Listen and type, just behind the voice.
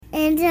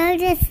Enjoy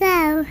the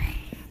show.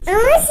 I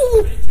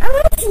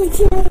want to see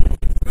too.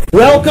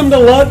 Welcome to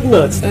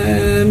Lugnutz.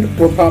 And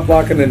we're pop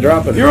locking and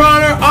dropping. Your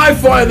Honor, I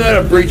find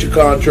that a breach of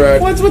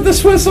contract. What's with the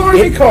Swiss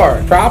Army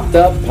car? Propped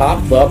up,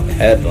 popped up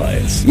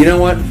headlights. You know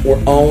what?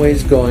 We're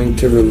always going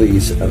to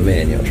release a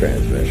manual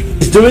transmission.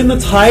 He's doing the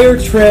tire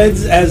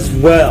treads as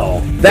well.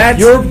 That's...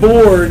 If you're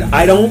bored,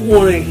 I don't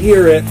want to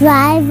hear it.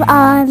 Drive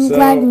on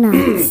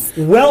Lugnutz.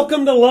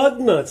 Welcome to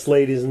Lugnutz,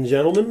 ladies and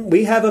gentlemen.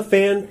 We have a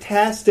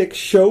fantastic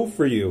show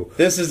for you.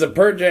 This is a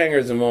Purge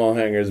Hangers and Wall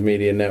Hangers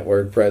Media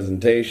Network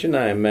presentation.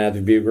 I am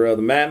Matthew Bucaro,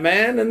 the Matt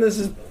Man, and this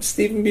is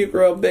Stephen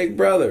Bucaro, Big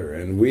Brother.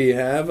 And we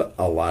have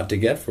a lot to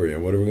get for you.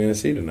 What are we going to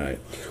see tonight?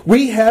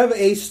 We have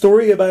a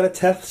story about a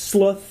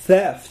Tesla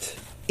theft.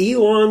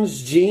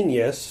 Elon's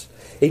genius,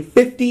 a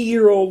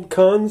 50-year-old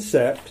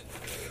concept,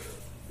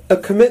 a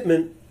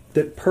commitment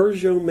that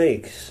Peugeot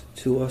makes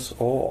to us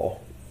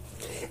all,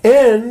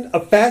 and a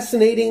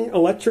fascinating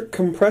electric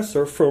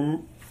compressor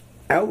from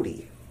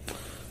Audi.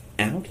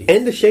 Audi?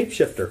 And a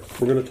shapeshifter.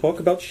 We're going to talk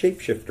about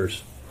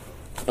shapeshifters.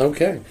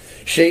 Okay.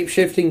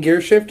 Shape-shifting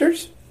gear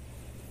shifters?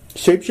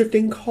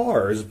 Shape-shifting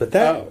cars, but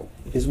that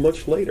is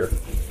much later.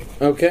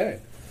 Okay.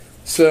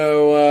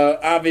 So,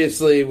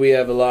 obviously, we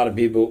have a lot of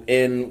people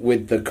in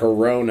with the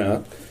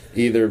corona,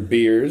 either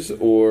beers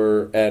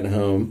or at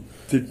home.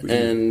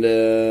 And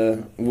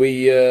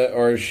we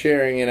are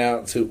sharing it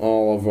out to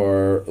all of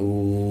our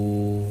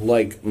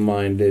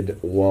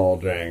like-minded wall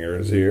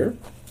jangers here.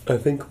 I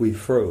think we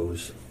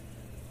froze.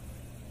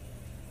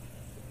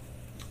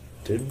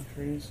 Did we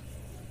freeze?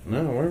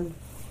 No, we're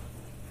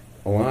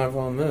alive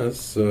on this,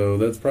 so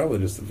that's probably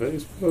just the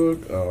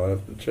Facebook. I'll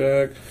have to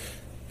check.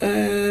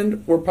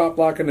 And we're pop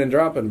locking and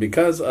dropping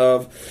because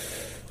of...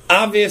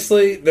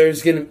 Obviously,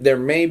 there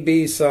may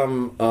be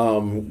some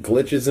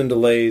glitches and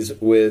delays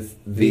with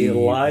the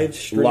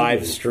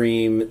live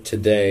stream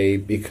today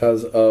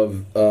because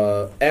of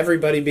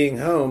everybody being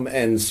home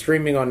and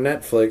streaming on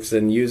Netflix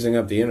and using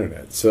up the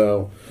internet.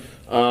 So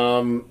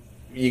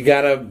you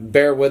gotta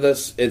bear with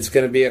us. It's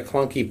going to be a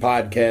clunky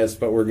podcast,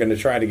 but we're going to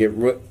try to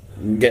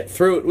get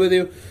through it with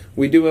you.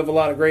 We do have a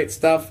lot of great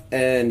stuff,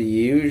 and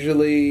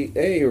usually,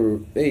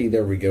 hey,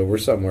 there we go. We're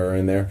somewhere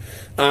in there.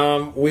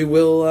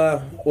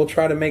 We'll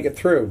try to make it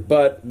through.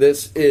 But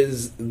this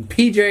is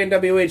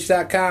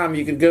pjnwh.com.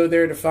 You can go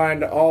there to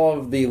find all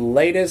of the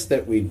latest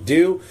that we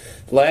do.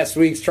 Last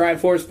week's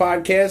Triforce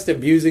podcast,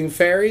 Abusing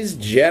Fairies,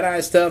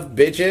 Jedi Stuff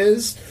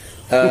Bitches,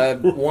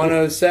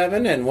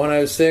 107 and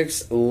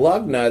 106,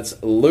 Lugnutz,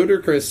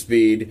 Ludicrous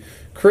Speed,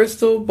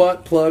 Crystal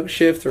Butt Plug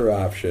Shifter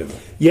Option.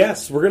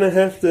 Yes, we're going to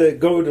have to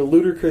go to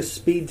ludicrous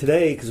speed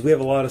today because we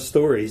have a lot of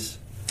stories.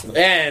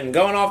 And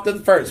going off to the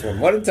first one,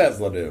 what did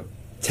Tesla do?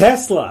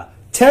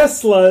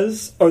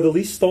 Teslas are the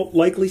least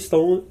likely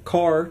stolen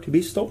car to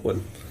be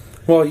stolen.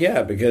 Well,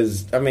 yeah,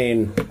 because, I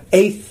mean...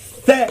 A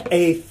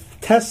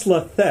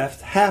Tesla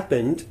theft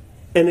happened,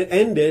 and it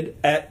ended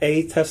at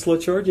a Tesla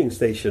charging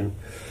station.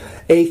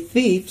 A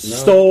thief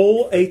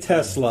stole a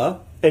Tesla,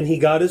 and he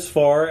got as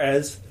far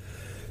as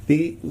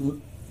the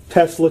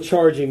Tesla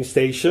charging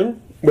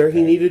station where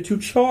he needed to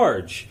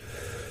charge.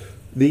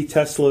 The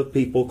Tesla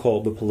people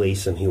called the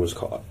police and he was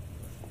caught.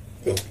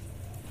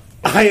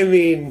 I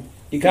mean...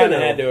 You kind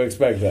of had to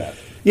expect that.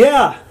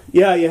 Yeah,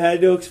 you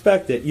had to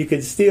expect it. You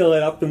could steal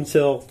it up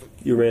until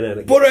you ran out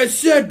of gas. But I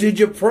said, did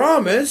you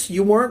promise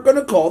you weren't going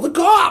to call the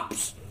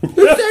cops? You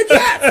said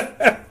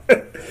yes.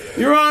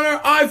 Your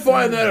Honor, I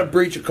find that a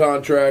breach of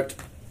contract.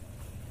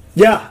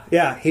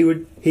 Yeah,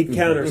 he'd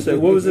counter. So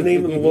what was the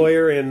name of the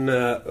lawyer in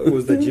what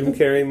was the Jim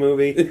Carrey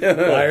movie?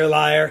 Liar,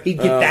 liar. He'd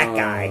get that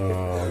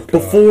guy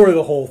before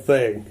the whole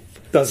thing.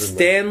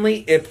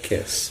 Stanley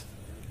Ipkiss.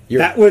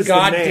 That was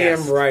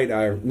goddamn right.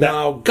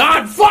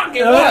 God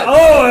fucking what?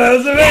 Oh, that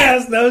was a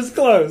mess. That was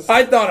close.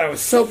 I thought I was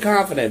so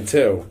confident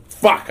too.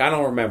 Fuck, I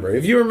don't remember.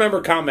 If you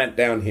remember, comment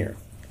down here.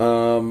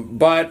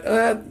 But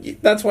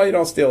that's why you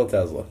don't steal a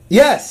Tesla.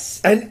 Yes,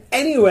 and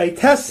anyway,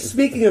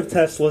 speaking of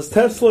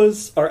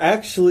Teslas are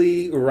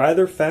actually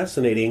rather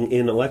fascinating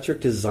in electric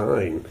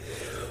design.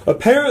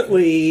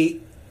 Apparently,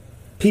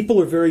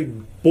 people are very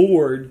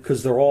bored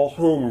because they're all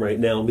home right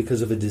now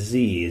because of a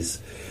disease.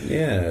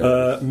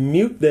 Yeah.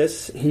 Mute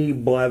this. He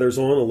blathers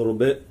on a little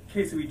bit.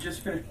 Okay, so we just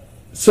finished.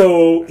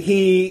 So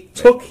he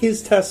took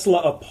his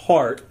Tesla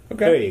apart.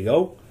 Okay. There you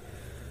go.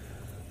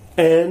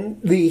 And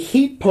the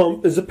heat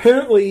pump is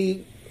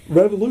apparently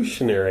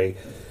revolutionary.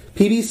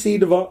 PVC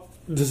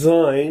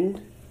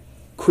design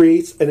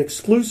creates an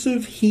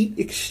exclusive heat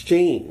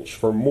exchange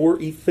for more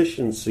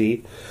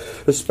efficiency,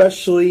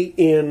 especially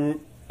in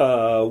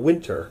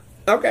winter.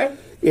 Okay.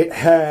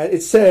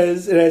 It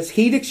says it has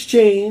heat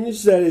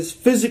exchange that is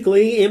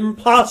physically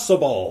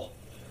impossible.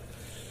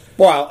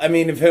 Well, I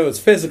mean, if it was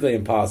physically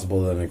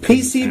impossible, then it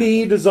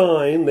PCB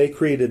design, they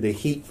created the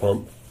heat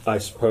pump, I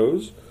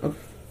suppose. Okay.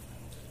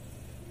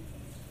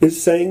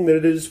 Is saying that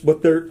it is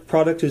what their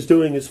product is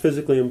doing is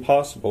physically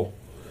impossible.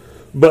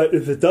 But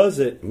if it does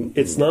it,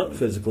 it's not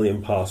physically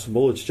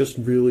impossible. It's just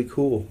really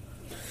cool.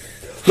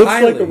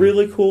 Looks like a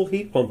really cool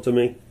heat pump to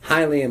me.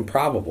 Highly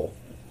improbable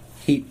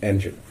heat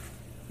engine.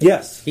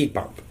 Yes. Heat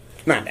pump.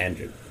 Not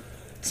engine.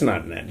 It's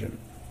not an engine.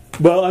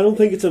 Well, I don't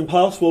think it's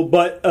impossible,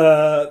 but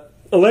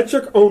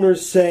electric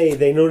owners say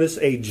they notice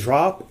a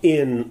drop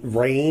in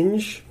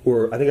range,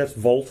 or I think that's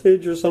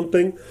voltage or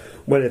something,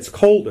 when it's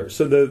colder.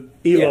 So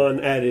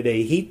Elon added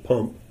a heat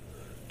pump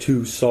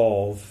to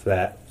solve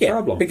that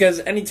problem. Because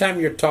anytime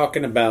you're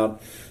talking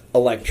about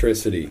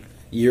electricity,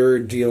 you're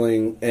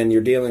dealing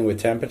with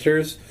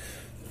temperatures.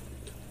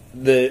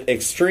 The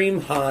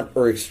extreme hot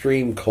or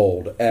extreme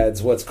cold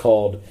adds what's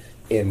called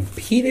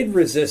impeded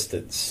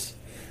resistance,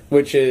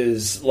 which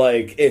is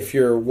like if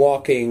you're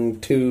walking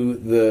to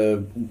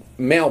the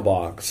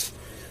mailbox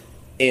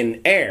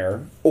in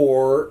air,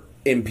 or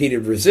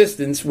impeded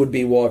resistance would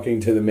be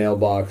walking to the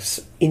mailbox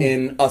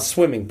in a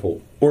swimming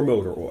pool. Or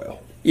motor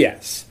oil.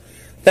 Yes.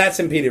 That's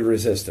impeded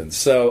resistance.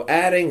 So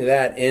adding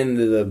that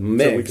into the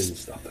mix... So we can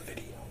stop the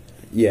video.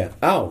 Yeah.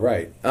 Oh,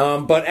 right.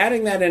 But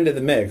adding that into the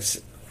mix,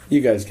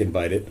 you guys can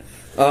bite it.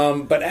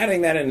 But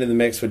adding that into the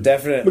mix would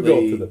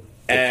definitely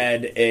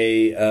add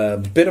a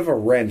bit of a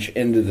wrench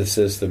into the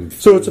system.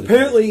 So it's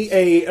apparently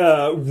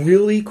a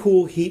really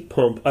cool heat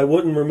pump. I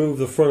wouldn't remove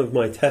the front of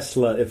my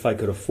Tesla if I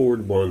could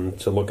afford one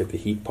to look at the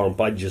heat pump.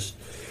 I'd just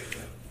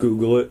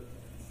Google it.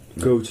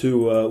 Go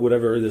to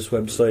whatever this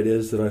website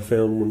is that I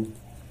found one.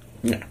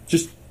 Yeah.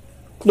 Just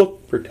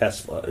look for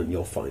Tesla and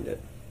you'll find it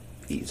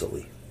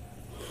easily.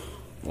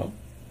 Well,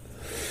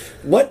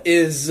 what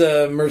is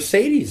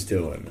Mercedes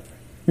doing?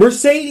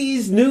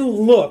 Mercedes' new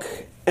look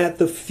at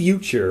the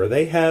future.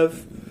 They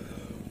have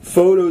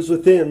photos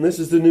within. This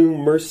is the new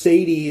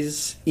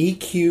Mercedes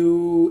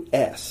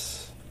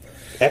EQS.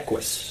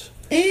 Equus.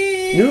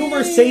 New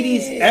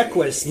Mercedes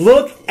Equus.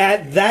 Look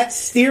at that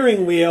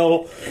steering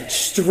wheel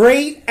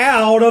straight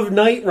out of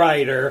Knight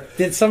Rider.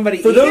 Did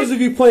somebody For those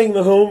of you playing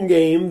the home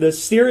game, the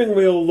steering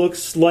wheel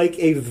looks like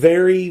a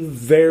very,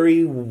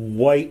 very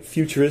white,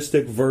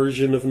 futuristic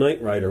version of Knight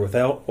Rider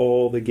without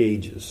all the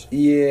gauges.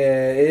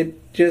 Yeah,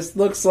 it just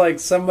looks like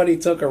somebody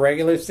took a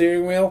regular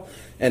steering wheel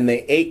and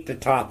they ate the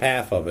top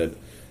half of it.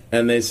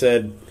 And they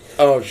said,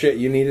 oh shit,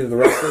 you needed the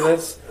rest of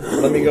this?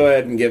 Let me go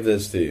ahead and give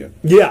this to you.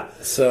 Yeah.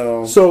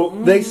 So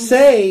they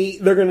say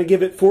they're going to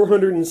give it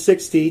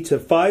 460 to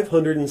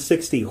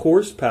 560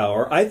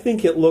 horsepower. I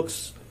think it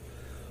looks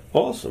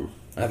awesome.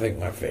 I think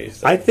my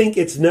face does. I think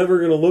it's never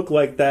going to look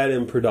like that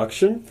in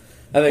production.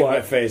 I think my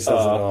face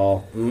does it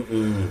all.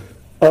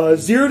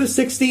 0 to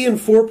 60 in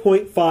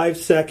 4.5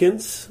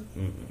 seconds.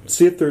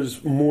 See if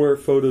there's more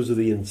photos of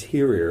the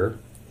interior.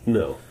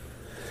 No.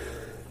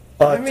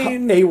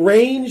 A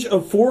range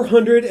of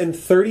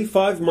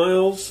 435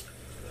 miles.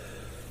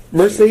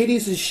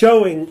 Mercedes is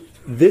showing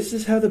this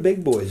is how the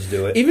big boys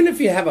do it. Even if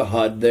you have a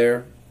HUD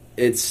there,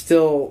 it's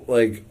still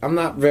like I'm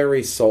not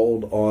very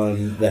sold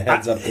on the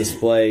heads-up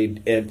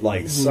display at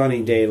like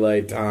sunny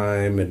daylight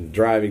time and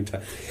driving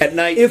time at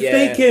night. If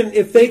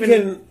they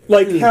can,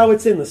 like how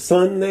it's in the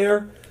sun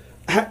there.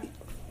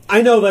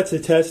 I know that's a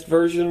test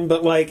version,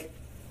 but like.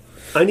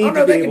 I need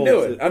to be they able can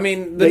do to, it. I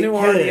mean, the new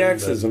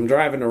RDXs, I'm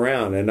driving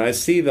around, and I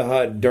see the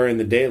HUD during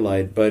the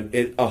daylight, but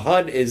a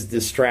HUD is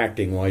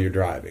distracting while you're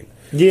driving.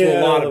 Yeah, to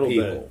a lot of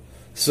people. Bit.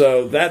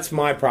 So that's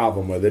my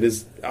problem with it,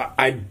 is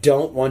I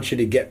don't want you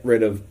to get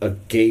rid of a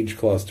gauge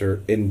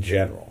cluster in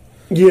general.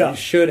 Yeah. You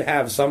should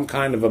have some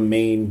kind of a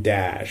main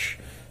dash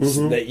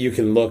that you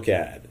can look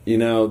at. You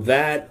know,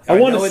 that... I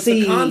know it's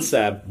a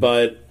concept,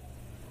 but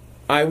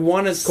I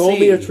want to see... Call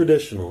me a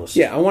traditionalist.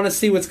 Yeah, I want to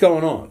see what's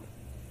going on.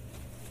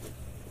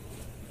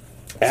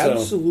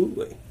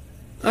 Absolutely. So,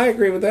 I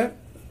agree with that.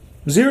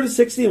 0 to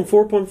 60 in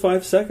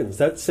 4.5 seconds.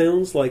 That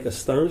sounds like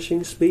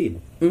astonishing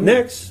speed.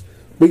 Next,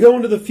 we go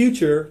into the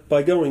future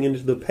by going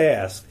into the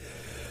past.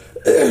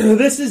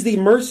 This is the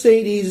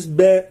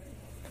Mercedes-Benz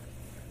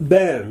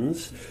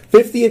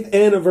 50th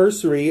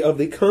anniversary of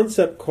the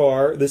concept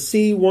car, the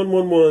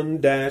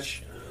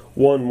C111-11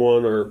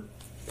 or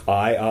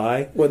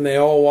II. When they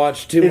all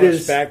watch too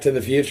much Back to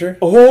the Future?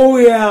 Oh,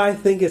 yeah, I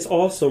think it's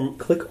awesome.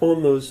 Click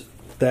on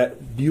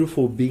that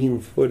beautiful beam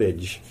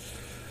footage.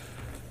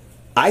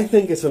 I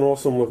think it's an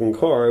awesome looking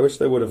car. I wish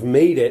they would have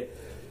made it.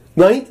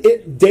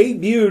 It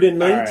debuted in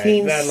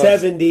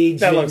 1970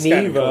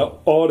 Geneva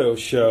Auto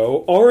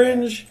Show.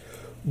 Orange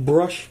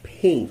brush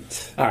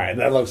paint. All right,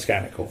 that looks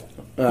kind of cool.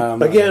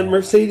 Again,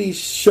 Mercedes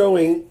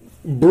showing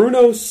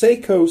Bruno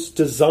Seikos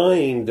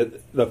designed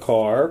the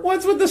car.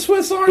 What's with the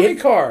Swiss Army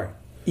car?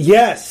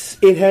 Yes,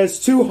 it has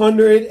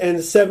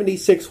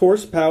 276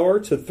 horsepower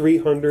to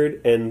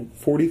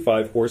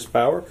 345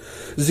 horsepower.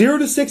 0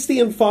 to 60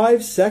 in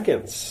 5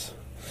 seconds.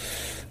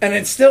 And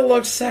it still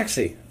looks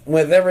sexy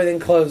with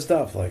everything closed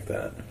up like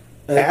that.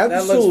 Absolutely.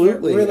 That looks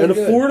really good.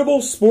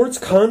 Affordable sports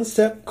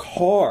concept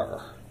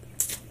car.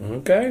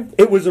 Okay.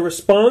 It was a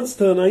response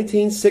to the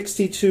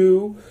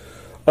 1962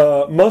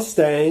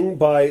 Mustang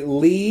by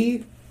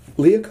Lee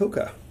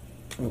Iacocca.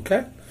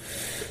 Okay.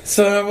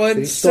 So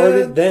it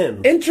started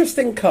then.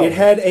 Interesting color. It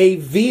had a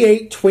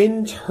V8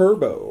 twin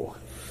turbo.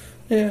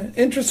 Yeah,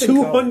 interesting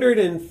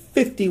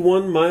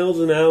 251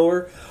 miles an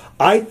hour.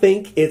 I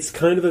think it's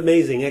kind of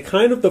amazing.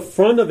 The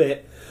front of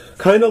it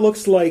Kind of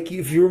looks like,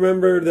 if you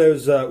remember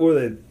those, what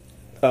were they,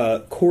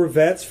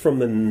 Corvettes from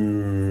the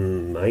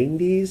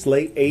 90s,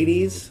 late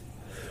 80s,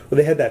 where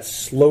they had that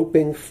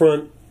sloping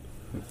front.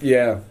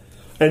 Yeah.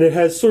 And it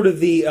has sort of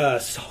the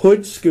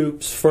hood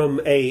scoops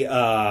from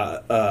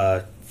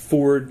a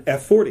Ford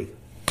F40.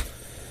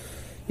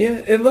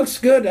 Yeah, it looks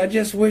good. I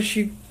just wish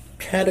you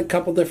had a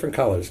couple different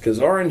colors, because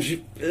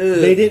orange...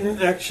 They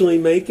didn't actually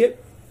make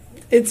it.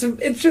 It's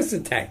just a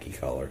tacky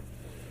color.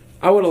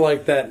 I would have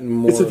liked that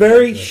more. It's a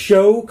very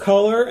show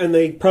color, and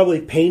they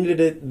probably painted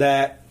it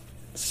that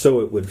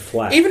so it would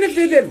flash. Even if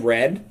they did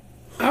red,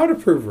 I would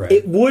approve red.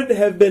 It would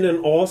have been an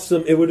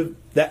awesome... It would have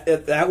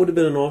that would have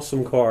been an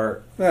awesome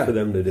car for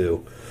them to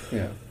do.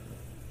 Yeah.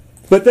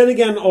 But then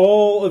again,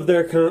 all of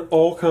their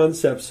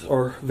concepts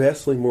are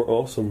vastly more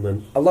awesome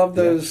than... I love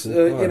those,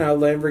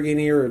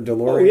 Lamborghini or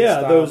DeLorean. Oh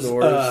yeah, those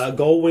doors.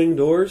 gull wing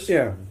doors.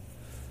 Yeah.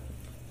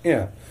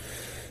 Yeah.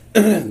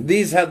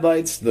 These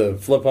headlights, the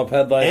flip-up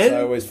headlights, And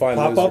I always find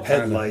pop-up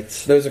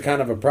headlights. Those are kind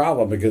of a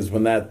problem, because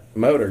when that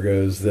motor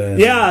goes, then...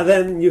 Yeah,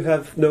 then you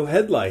have no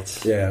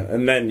headlights. Yeah,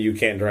 and then you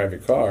can't drive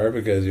your car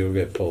because you'll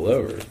get pulled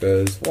over.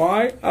 Because,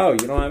 why? Oh, you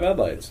don't have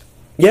headlights.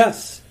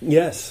 Yes.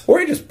 Or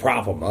you just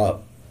prop them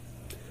up.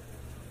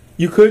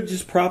 You could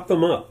just prop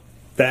them up.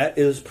 That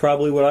is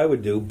probably what I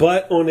would do.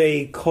 But on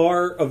a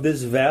car of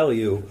this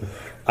value,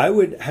 I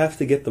would have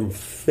to get them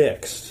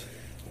fixed.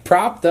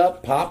 Propped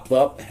up, popped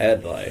up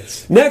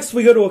headlights. Next,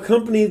 we go to a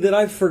company that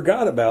I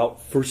forgot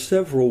about for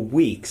several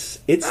weeks.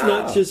 It's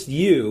not just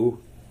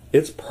you,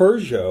 it's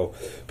Peugeot.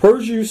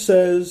 Peugeot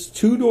says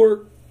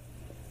two-door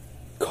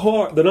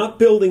car. They're not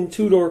building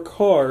two-door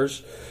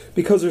cars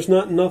because there's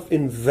not enough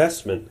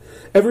investment.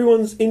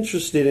 Everyone's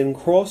interested in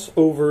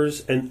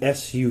crossovers and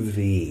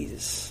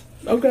SUVs.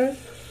 Okay.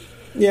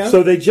 Yeah.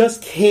 So they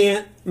just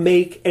can't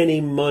make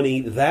any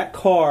money. That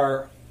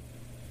car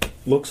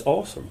looks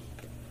awesome.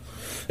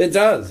 It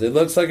does. It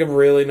looks like a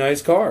really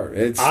nice car.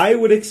 I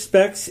would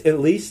expect at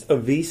least a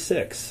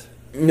V6.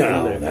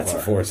 No, that's a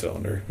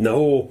 4-cylinder.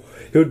 No,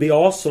 it would be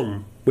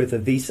awesome with a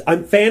V6.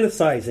 I'm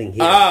fantasizing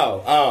here.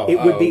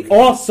 It would be okay.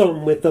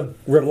 awesome with a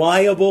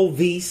reliable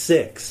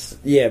V6.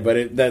 Yeah,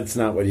 but that's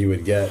not what you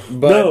would get.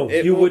 But No,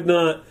 you would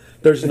not.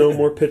 There's no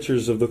more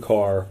pictures of the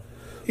car.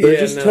 They're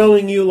just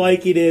telling you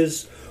like it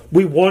is.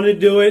 We want to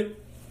do it,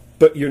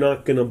 but you're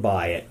not going to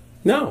buy it.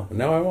 No,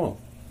 I won't.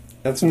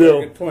 That's a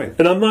very good point.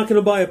 And I'm not going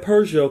to buy a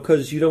Peugeot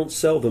because you don't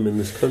sell them in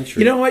this country.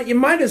 You know what? You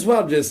might as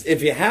well just,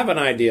 if you have an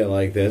idea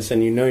like this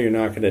and you know you're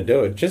not going to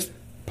do it, just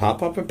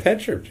pop up a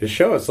picture. Just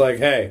show us, like,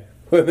 hey,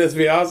 wouldn't this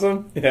be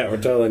awesome? Yeah, we're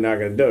totally not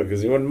going to do it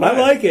because you wouldn't mind.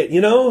 I like it,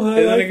 Isn't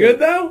it good,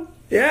 though?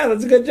 Yeah,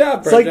 that's a good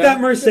job. It's like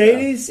that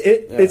Mercedes.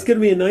 It's going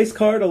to be a nice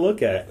car to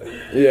look at.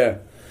 Yeah.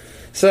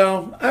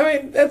 So, I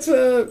mean,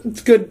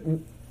 it's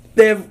good.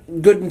 They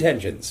have good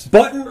intentions.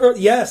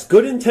 Yes,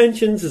 good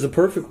intentions is a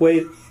perfect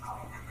way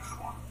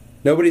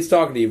Nobody's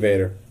talking to you,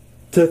 Vader.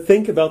 to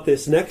think about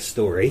this next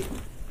story.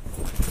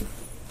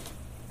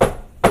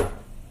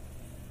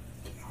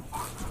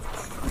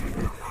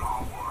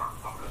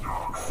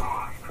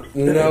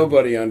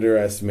 Nobody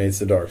underestimates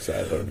the dark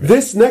side of it.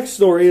 This next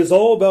story is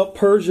all about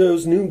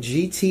Peugeot's new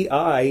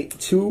GTI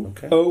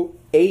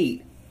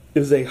 208. It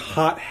was a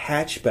hot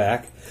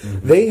hatchback.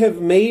 Mm-hmm. They have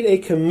made a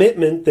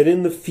commitment that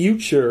in the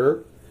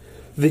future,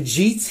 the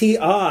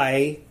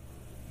GTI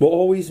will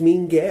always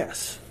mean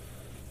gas.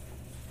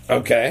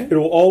 Okay. It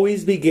will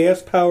always be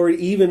gas-powered,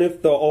 even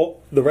if the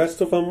rest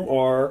of them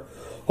are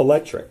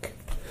electric.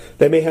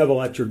 They may have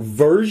electric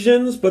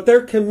versions, but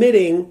they're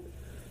committing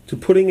to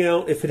putting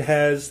out if it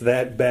has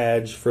that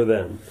badge for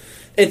them.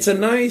 It's a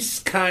nice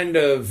kind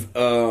of...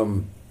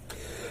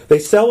 They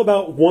sell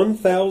about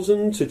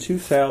 1,000 to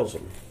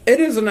 2,000. It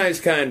is a nice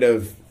kind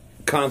of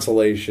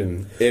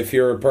consolation if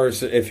you're a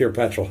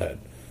petrol head.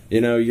 You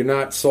know, you're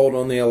not sold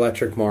on the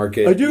electric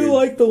market. I do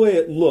like the way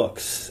it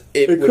looks.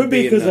 It could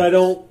be because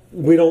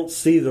we don't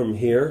see them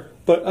here,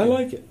 but I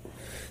like it.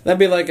 That'd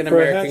be like an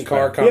American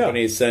car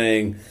company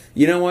saying,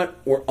 you know what,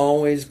 we're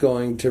always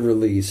going to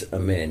release a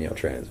manual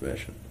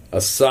transmission. A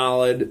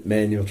solid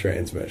manual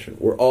transmission.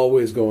 We're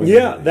always going to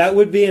release. That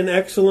would be an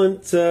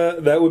excellent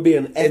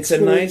It's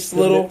a nice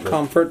little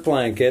comfort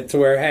blanket to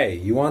where, hey,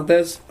 you want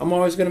this? I'm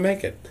always going to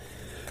make it.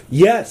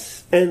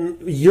 Yes,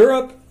 and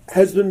Europe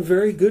has been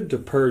very good to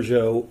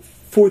Peugeot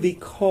for the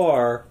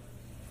car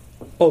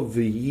of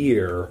the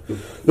year.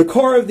 The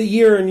car of the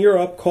year in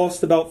Europe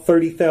cost about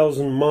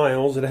 30,000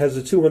 miles. It has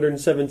a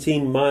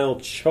 217-mile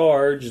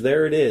charge.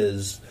 There it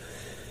is.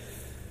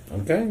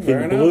 Okay, fair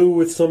in enough. blue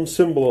with some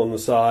symbol on the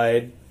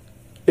side.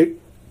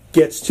 It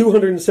gets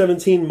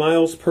 217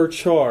 miles per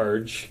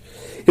charge.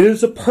 It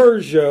is a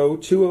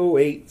Peugeot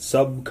 208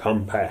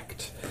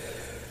 subcompact.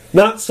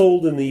 Not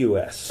sold in the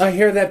U.S. I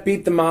hear that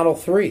beat the Model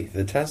 3,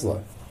 the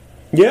Tesla.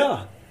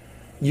 Yeah.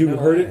 You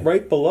heard it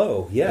right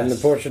below. Yes. And the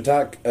Porsche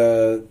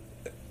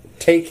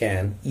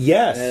Taycan.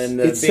 Yes. And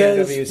it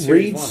says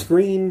read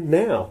screen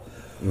now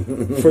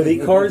for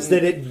the cars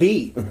that it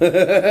beat.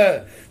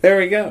 There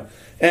we go.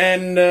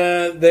 And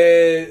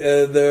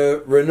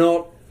the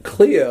Renault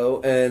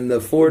Clio and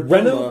the Ford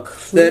Renault Puma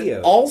Clio.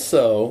 that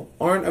also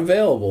aren't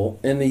available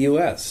in the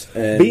U.S.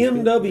 And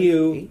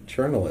BMW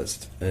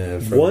journalist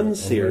 1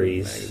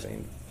 Series.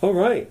 magazine. All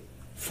right.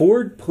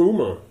 Ford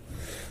Puma.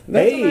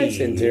 That's a nice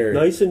interior.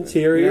 Nice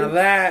interior. Now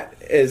that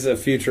is a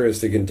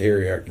futuristic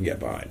interior I can get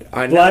behind.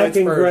 I know Black it's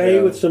and gray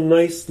Peugeot. with some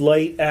nice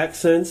light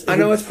accents. I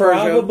know would it's Peugeot.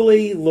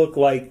 probably look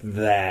like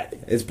that.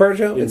 It's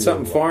Peugeot. In It's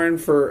something real life. foreign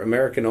for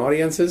American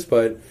audiences,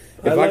 but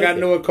if I, like got it.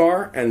 into a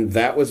car and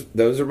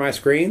those are my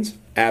screens,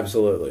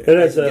 absolutely. It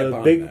has I can get a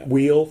behind big that.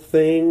 wheel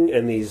thing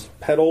and these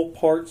pedal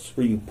parts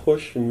where you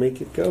push and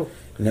make it go.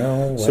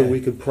 No way. So we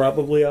could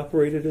probably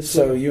operate it as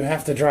So well. you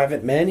have to drive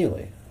it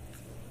manually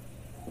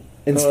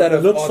instead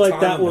of it looks like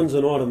that autonom- one's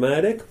an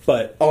automatic,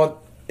 but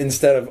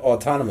instead of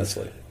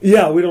autonomously.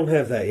 yeah, we don't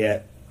have that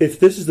yet. If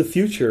this is the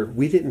future,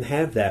 we didn't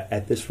have that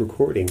at this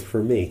recording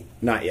for me.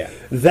 Not yet.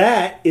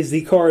 That is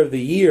the car of the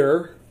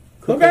year.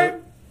 Okay,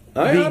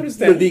 I the,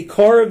 understand. The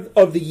car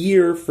of the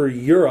year for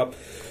Europe,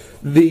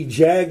 the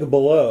Jag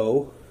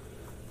below,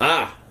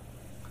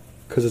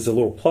 because it's a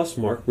little plus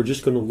mark, we're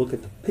just going to look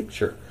at the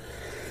picture,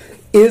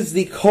 is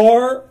the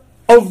car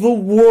of the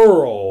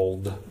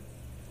world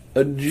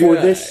a for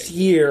this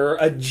year,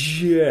 a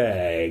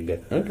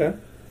Jag. Okay.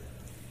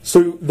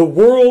 So the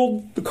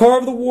car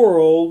of the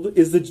world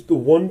is the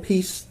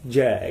one-piece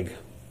Jag.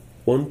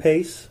 One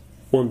pace,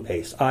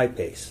 I-pace.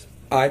 I-Pace?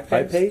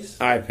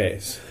 I-Pace?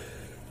 I-Pace.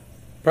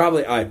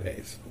 Probably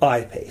I-Pace.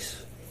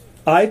 I-pace.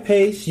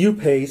 I-pace, you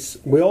pace,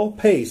 we all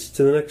pace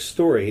to the next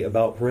story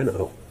about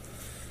Renault.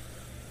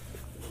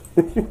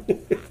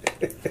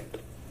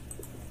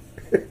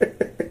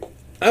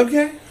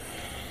 Okay.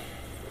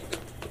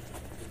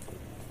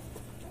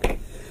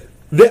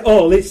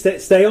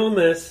 Stay on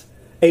this.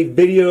 A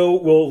video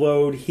will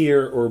load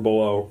here or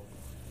below.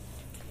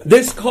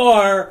 This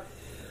car,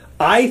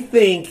 I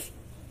think,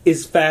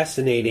 is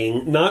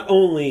fascinating, not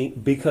only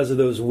because of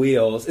those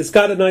wheels. It's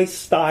got a nice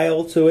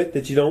style to it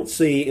that you don't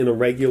see in a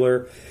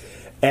regular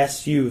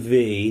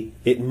SUV.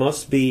 The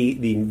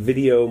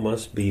video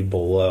must be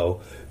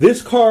below.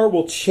 This car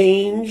will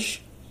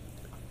change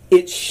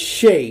its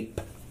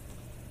shape.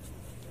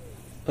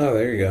 Oh,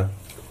 there you go.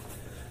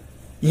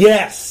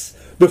 Yes,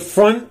 the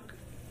front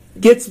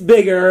gets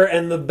bigger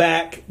and the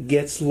back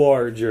gets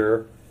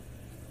larger,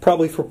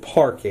 probably for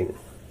parking.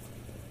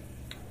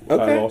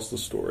 Okay. I lost the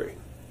story.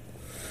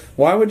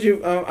 Why would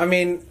you... I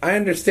mean, I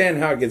understand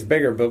how it gets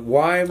bigger, but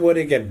why would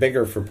it get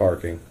bigger for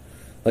parking?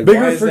 Like, why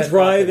Bigger is for that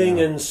driving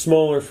popping out? and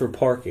smaller for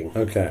parking.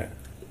 Okay.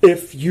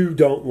 If you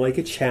don't like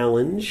a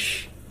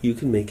challenge, you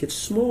can make it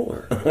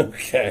smaller.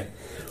 Okay.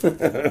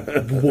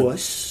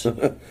 Wuss.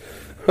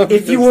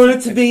 If you want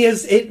it to be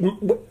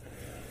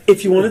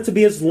if you want it to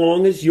be as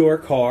long as your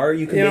car,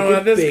 you can You make know it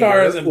what? This bigger,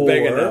 car isn't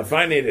big or- enough.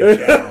 I need a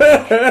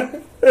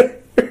challenge.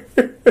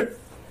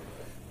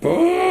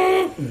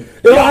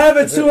 It'll have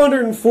a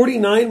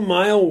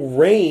 249-mile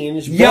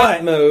range,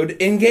 Yacht mode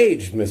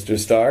engaged, Mr.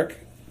 Stark.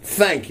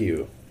 Thank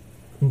you.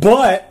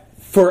 but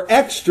for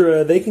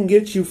extra, they can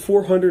get you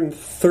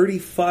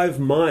 435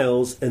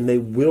 miles, and they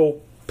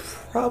will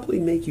probably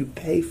make you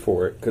pay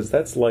for it, because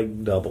that's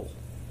like double.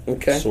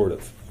 Okay. Sort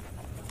of.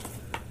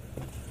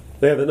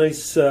 They have a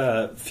nice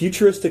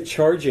futuristic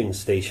charging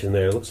station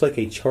there. It looks like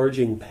a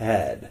charging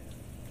pad.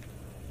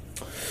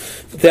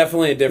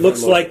 Definitely a different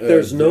Looks look, like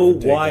there's no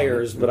different take on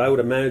wires, it. but I would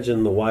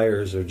imagine the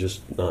wires are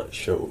just not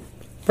shown.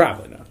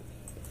 Probably not.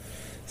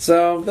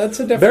 So that's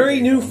a different Very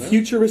take new on it.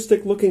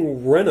 futuristic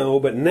looking Renault,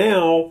 but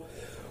now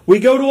we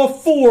go to a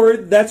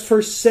Ford that's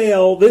for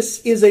sale. This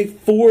is a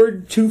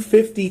Ford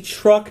 250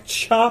 truck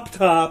chop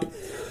top,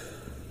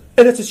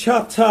 and it's a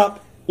chop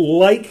top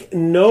like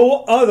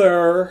no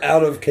other.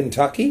 Out of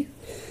Kentucky?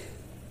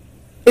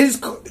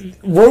 Is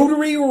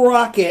Rotary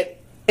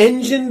Rocket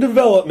Engine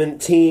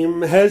Development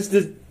Team has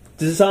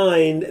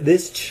designed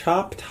this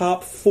chop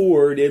top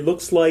Ford. It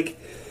looks like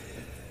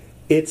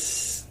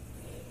it's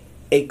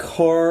a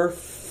car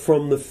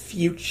from the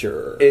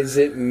future. Is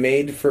it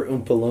made for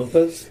Oompa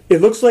Loompas?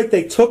 It looks like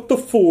they took the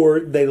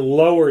Ford, they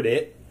lowered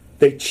it,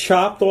 they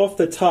chopped off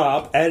the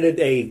top, added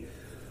a...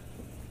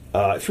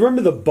 if you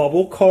remember the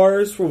bubble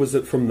cars, or was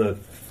it from the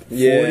 40s?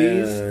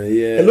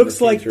 Yeah. It looks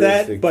the like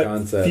that, futuristic but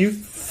concept.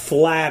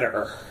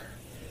 flatter.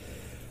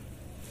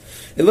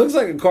 It looks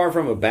like a car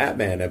from a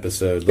Batman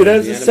episode. It Like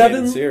has the a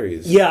animated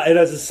series. Yeah, it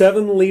has a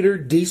 7-liter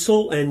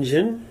diesel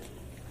engine.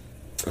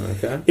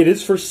 Okay. It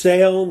is for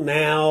sale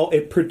now.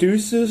 It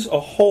produces a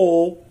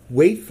whole,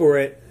 wait for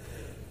it,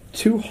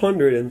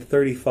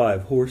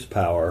 235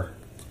 horsepower.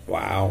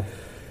 Wow.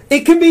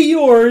 It can be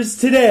yours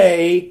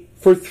today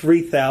for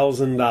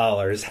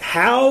 $3,000.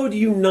 How do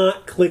you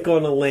not click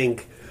on a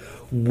link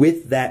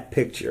with that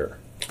picture?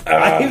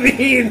 I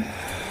mean,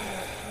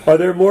 are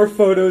there more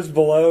photos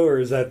below, or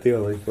is that the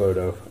only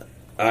photo?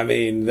 I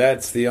mean,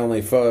 that's the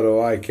only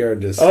photo I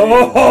cared to see.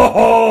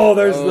 Oh,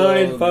 there's Oh,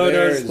 9 photos.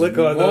 there's Click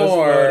on those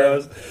more.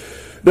 photos.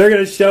 They're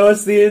going to show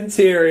us the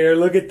interior.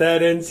 Look at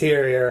that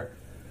interior.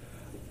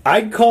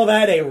 I'd call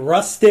that a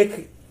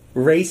rustic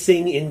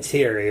racing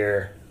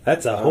interior.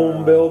 That's a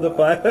home build if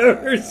I've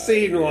ever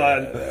seen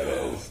one.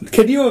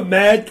 Can you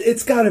imagine?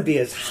 It's got to be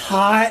as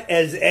hot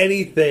as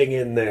anything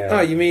in there.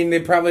 Oh, you mean they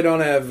probably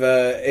don't have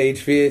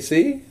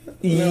HVAC?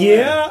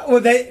 Yeah, well,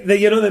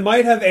 they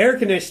might have air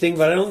conditioning,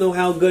 but I don't know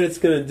how good it's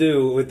going to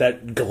do with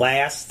that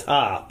glass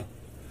top.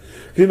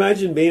 Can you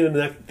imagine being in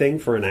that thing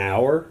for an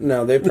hour?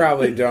 No, they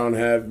probably don't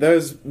have.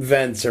 Those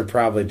vents are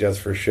probably just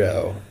for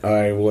show.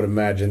 I would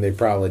imagine they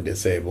probably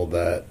disabled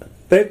that.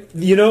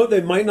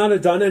 They might not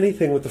have done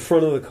anything with the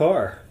front of the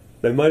car.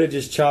 They might have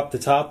just chopped the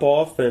top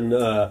off and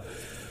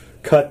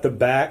cut the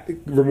back,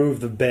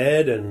 removed the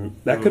bed, and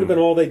that could have been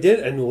all they did,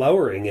 and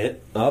lowering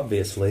it,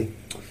 obviously.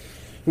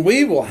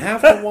 We will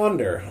have to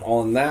wonder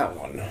on that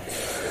one.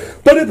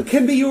 But it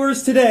can be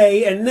yours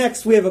today, and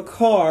next we have a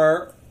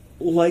car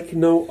like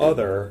no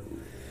other.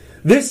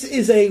 This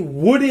is a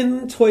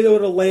wooden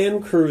Toyota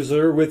Land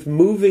Cruiser with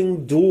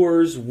moving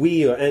doors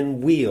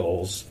and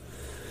wheels.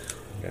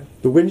 Okay.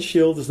 The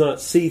windshield is not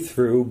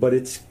see-through, but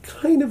it's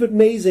kind of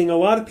amazing. A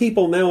lot of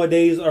people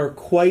nowadays are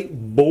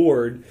quite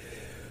bored,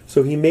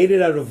 so he made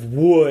it out of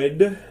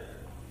wood.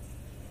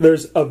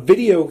 There's a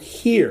video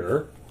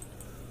here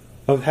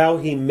of how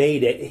he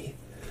made it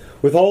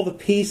with all the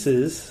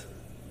pieces.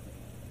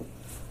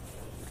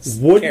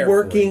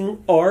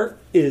 Woodworking Art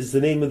is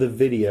the name of the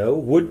video.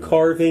 Wood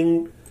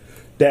carving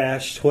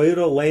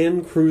Toyota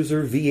Land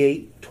Cruiser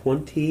V8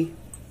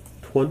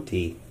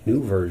 2020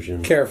 new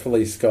version.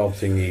 Carefully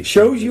sculpting each.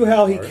 Shows you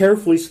how he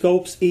carefully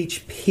sculpts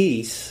each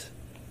piece.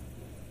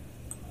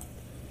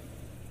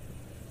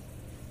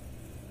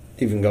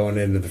 Even going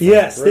into the front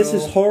Yes, grill. this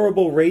is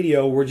horrible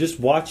radio. We're just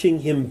watching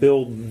him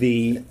build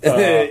the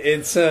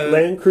it's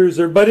Land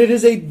Cruiser, but it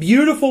is a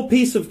beautiful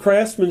piece of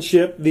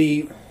craftsmanship.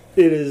 He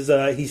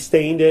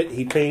stained it.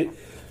 He painted.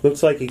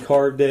 Looks like he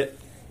carved it.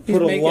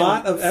 Put a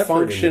lot of effort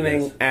functioning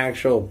into this.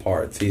 actual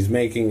parts. He's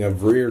making a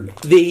rear hatch.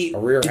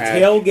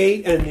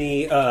 Tailgate and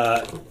the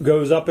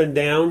goes up and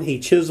down. He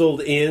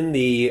chiseled in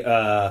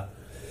the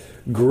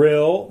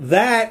grill.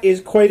 That is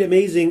quite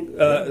amazing.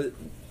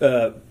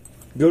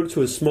 Go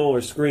to a smaller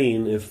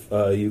screen if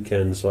you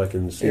can, so I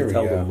can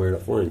tell them where to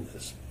find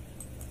this.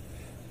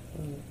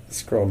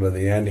 Scroll to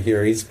the end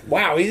here. He's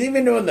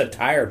even doing the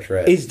tire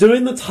treads. He's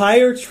doing the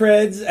tire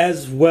treads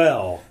as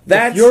well.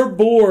 If you're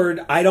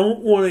bored, I don't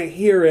want to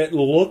hear it.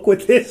 Look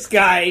what this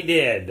guy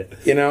did.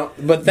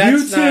 But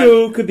that's you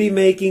too could be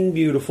making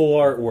beautiful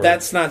artwork.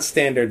 That's not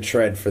standard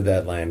tread for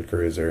that Land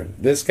Cruiser.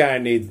 This guy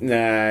needs. He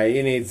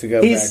needs to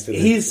go back to.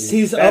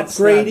 He's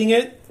upgrading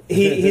it.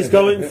 He's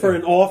going for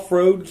an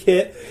off-road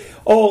kit.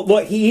 Oh,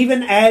 look! He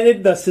even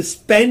added the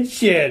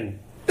suspension.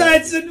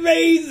 That's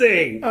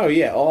amazing! Oh,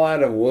 yeah, all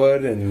out of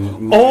wood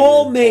and...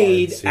 all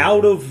made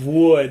out of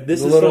wood.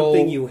 This is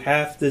something you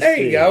have to see. There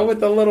you go, with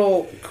the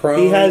little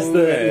chrome. He has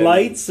the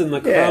lights and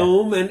the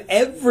chrome and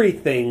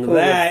everything. Cool,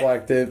 that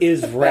reflective.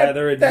 is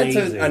rather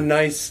amazing. That's a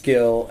nice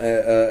skill,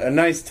 a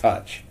nice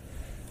touch.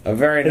 A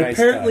very nice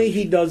touch. Apparently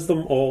he does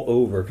them all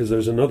over, because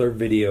there's another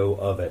video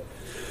of it.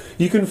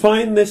 You can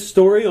find this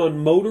story on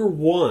Motor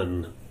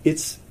One.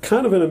 It's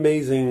kind of an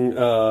amazing...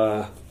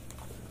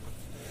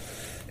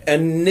 a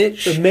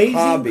niche amazing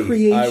hobby,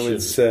 creation. I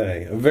would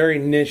say. A very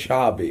niche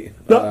hobby.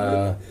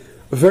 A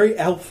very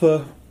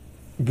alpha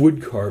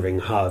wood carving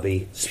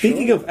hobby.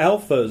 Speaking of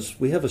alphas,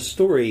 we have a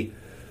story,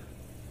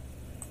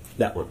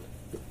 that one,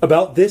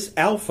 about this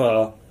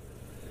alpha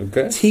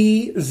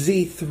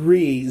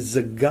TZ3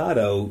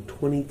 Zagato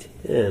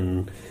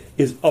 2010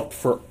 is up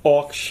for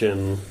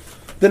auction.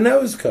 The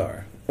nose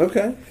car.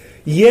 Okay.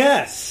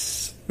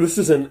 Yes! This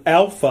is an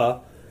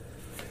alpha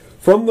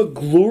from the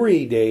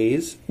glory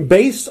days,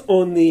 based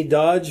on the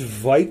Dodge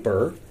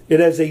Viper. It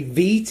has a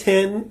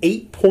V10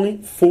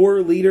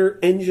 8.4 liter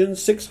engine,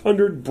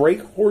 600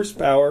 brake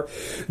horsepower.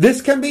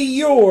 This can be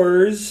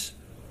yours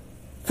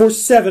for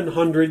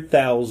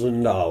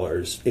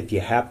 $700,000 if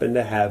you happen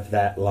to have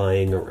that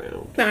lying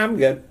around. Nah, I'm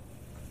good.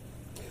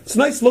 It's a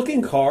nice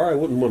looking car. I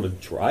wouldn't want to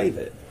drive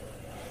it.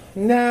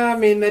 Nah, I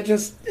mean, I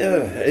just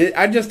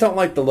don't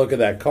like the look of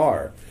that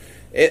car.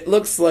 It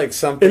looks like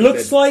something. It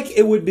looks like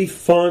it would be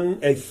fun,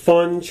 a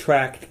fun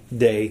track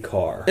day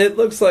car. It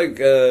looks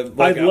like I'd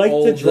like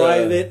to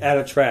drive it at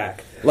a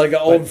track. Like an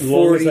old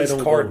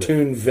 40s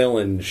cartoon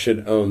villain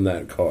should own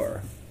that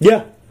car.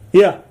 Yeah,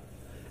 yeah.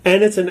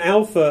 And it's an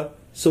alpha,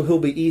 so he'll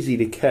be easy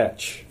to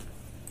catch.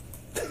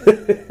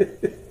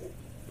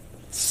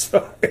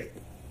 Sorry.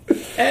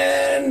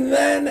 And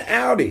then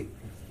Audi.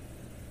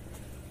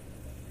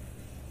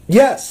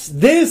 Yes,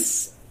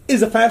 this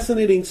is a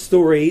fascinating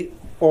story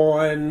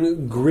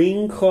on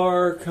Green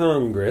Car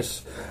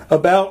Congress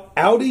about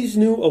Audi's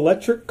new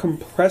electric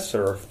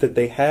compressor that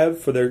they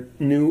have for their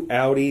new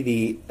Audi,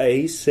 the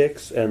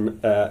A6 and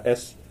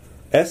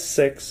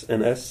S6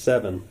 and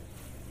S7.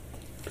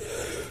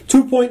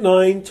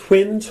 2.9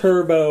 twin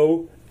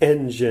turbo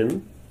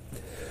engine.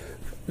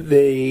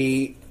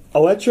 The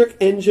electric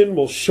engine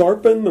will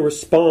sharpen the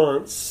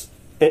response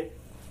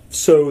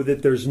so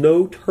that there's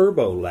no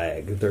turbo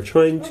lag. They're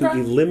trying to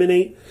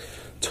eliminate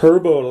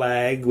turbo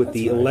lag with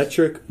the nice.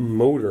 electric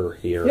motor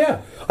here. Yeah.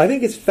 I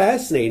think it's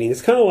fascinating.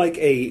 It's kind of like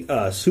a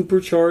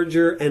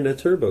supercharger and a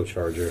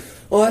turbocharger.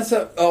 Well, that's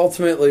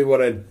ultimately what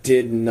I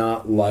did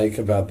not like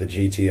about the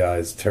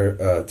GTI's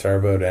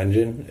turboed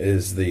engine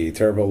is the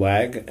turbo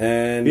lag,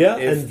 and Yeah,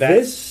 if and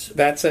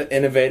that's an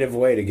innovative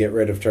way to get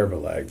rid of turbo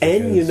lag.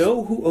 And you because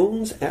know who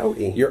owns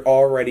Audi? you're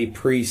already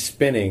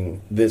pre-spinning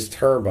this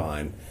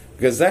turbine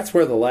because that's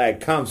where the lag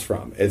comes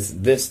from. It's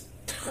this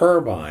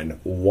turbine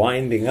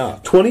winding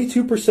up.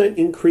 22%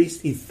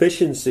 increased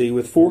efficiency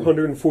with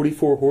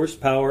 444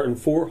 horsepower and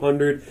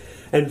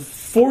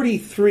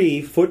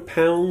 443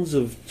 foot-pounds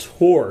of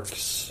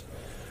torques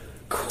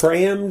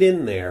crammed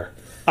in there.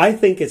 I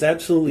think it's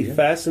absolutely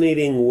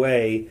fascinating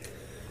way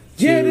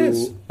to Yeah, it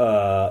is.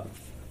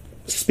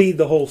 Speed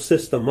the whole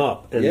system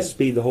up and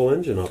speed the whole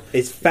engine up.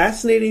 It's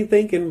fascinating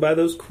thinking by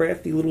those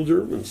crafty little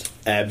Germans.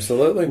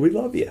 Absolutely. We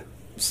love you.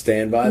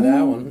 Stand by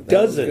that one.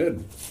 That was Doesn't.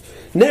 good.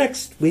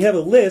 Next, we have a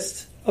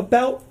list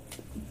about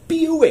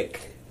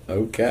Buick.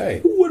 Okay.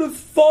 Who would have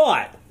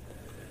thought?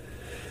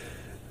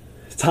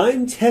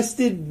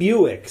 Time-tested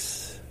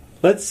Buicks.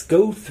 Let's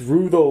go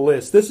through the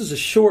list. This is a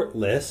short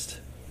list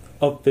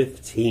of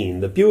 15.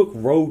 The Buick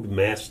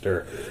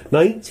Roadmaster,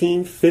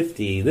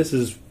 1950. This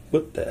is,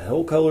 what the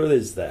hell color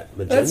is that?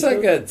 Magenta? That's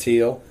like a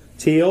teal.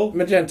 Teal?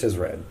 Magenta's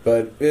red,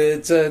 but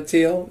it's a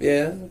teal.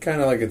 Yeah,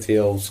 kind of like a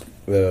teal,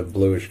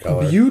 bluish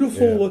color.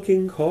 Beautiful Yeah.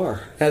 looking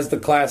car. Has the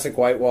classic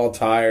white wall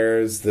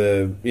tires,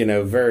 the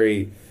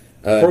very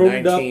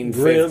Chromed up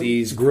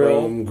 1950s grill.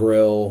 chrome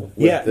grill.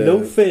 With Yeah,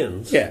 no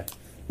fins. Yeah,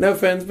 no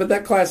fins, but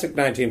that classic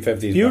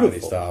 1950s body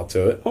Beautiful. style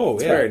to it. Oh,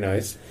 it's yeah. very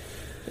nice.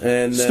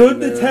 And Stood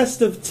then, the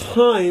test of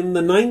time,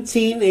 the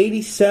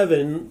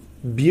 1987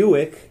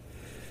 Buick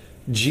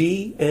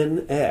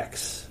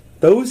GNX.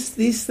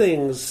 These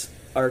things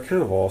are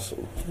kind of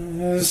awesome.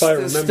 If I It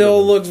remember still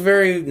them. looks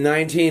very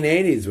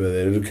 1980s with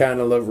it. It kind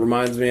of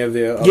reminds me of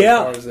the other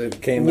cars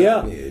that came out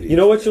Yeah. in the 80s. You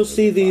know what you'll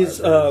see these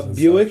Firebirds and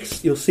Buicks?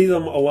 such. You'll see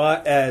them a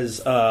lot as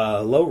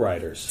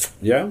lowriders.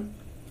 Yeah,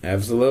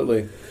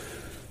 absolutely.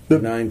 The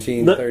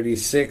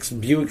 1936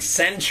 Buick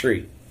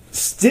Century.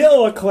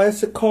 Still a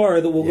classic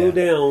car that will go Yeah.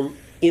 down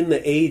in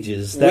the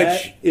ages. That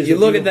Which is you a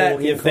look at that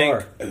and beautiful you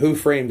looking think, who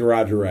framed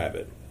Roger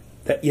Rabbit?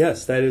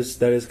 yes, that is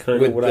kind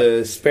of With what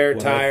the spare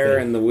what I tire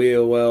think. and the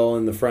wheel well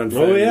in the front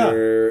Oh, yeah.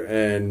 fender,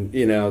 and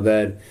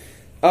that.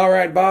 All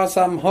right, boss,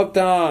 I'm hooked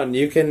on.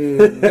 You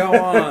can go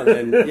on,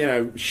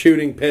 and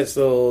shooting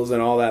pistols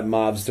and all that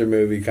mobster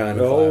movie kind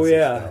of. Oh, classic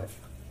yeah. stuff.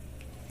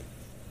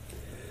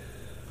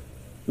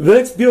 The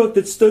next Buick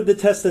that stood the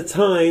test of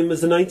time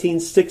is the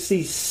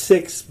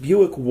 1966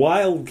 Buick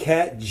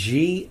Wildcat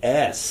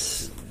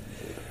GS.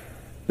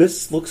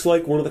 This looks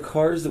like one of the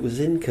cars that was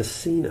in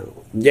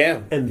Casino. Yeah,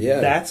 And yeah,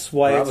 that's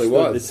why it probably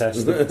stood was. the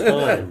test of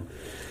time.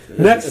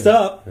 Next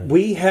up,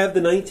 we have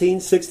the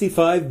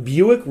 1965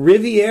 Buick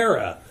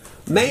Riviera.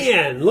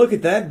 Man, look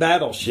at that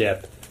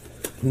battleship.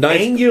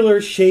 Nice.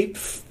 Angular shaped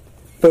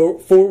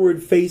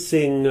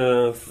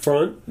forward-facing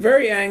front.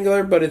 Very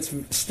angular, but it's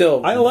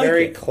still I like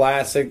very it.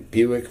 classic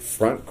Buick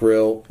front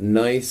grille.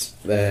 Nice.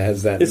 That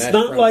has that. It's mesh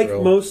not front like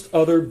grille. most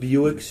other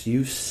Buicks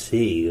you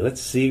see.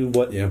 Let's see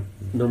what Yeah.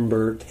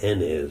 number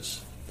 10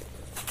 is.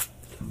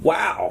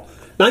 Wow.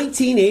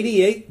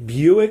 1988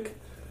 Buick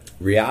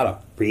Riata.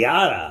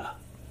 Riata.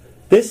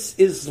 This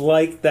is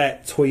like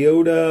that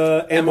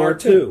Toyota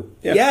MR2.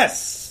 Yeah.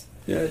 Yes.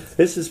 Yeah.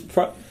 This is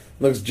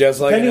Looks just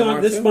like depending an on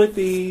MR2. this might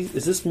be.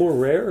 Is this more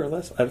rare or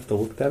less? I have to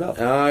look that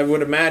up. I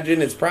would imagine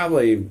it's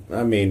probably,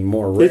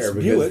 more rare It's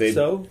because Buick, they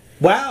so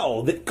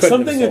wow, have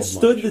something that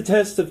sold stood much. the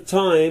test of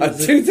time. a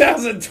is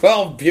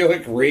 2012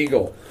 Buick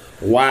Regal.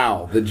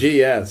 Wow, the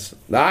GS.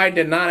 I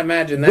did not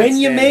imagine that. when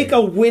you standing. make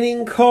a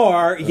winning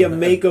car, you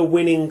make a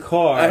winning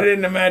car. I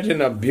didn't imagine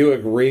a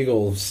Buick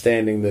Regal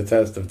standing the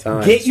test of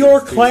time. Get your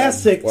since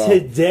classic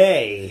 2012.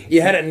 today.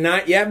 You had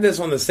you have this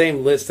on the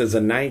same list as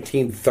a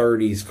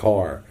 1930s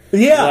car.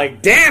 Yeah.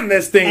 Like, damn,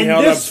 this thing And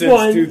held up this since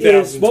one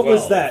 2012. is what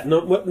was that? No,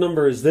 what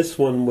number is this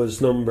one?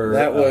 Was number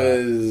That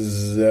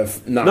was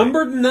 9.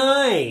 number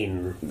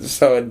 9?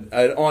 So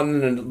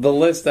on the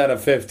list out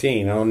of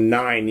 15, on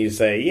 9 you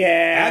say,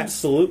 yeah,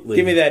 Absolutely.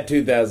 give me that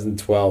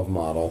 2012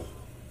 model.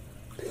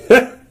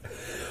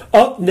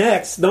 Up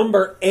next,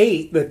 number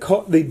 8,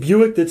 the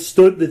Buick that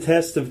stood the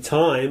test of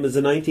time is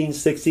a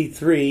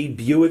 1963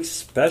 Buick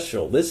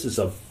Special. This is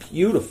a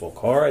beautiful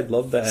car. I'd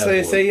love to have So you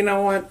one. say, you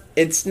know what?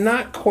 It's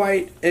not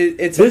quite.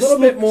 It's This a little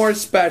bit looks- more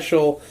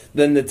special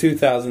than the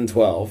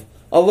 2012.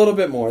 A little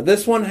bit more.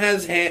 This one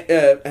has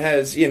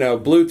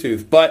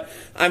Bluetooth, but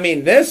I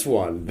mean this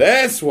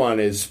one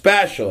is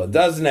special. It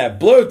doesn't have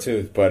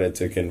Bluetooth, but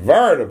it's a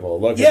convertible.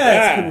 Look at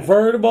that. It's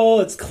convertible.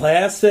 It's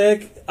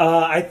classic.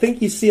 I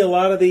think you see a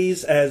lot of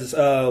these as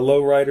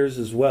lowriders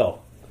as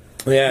well.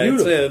 Yeah,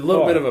 it's a Beautiful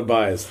little car. bit of a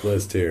biased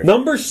list here.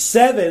 Number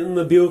 7,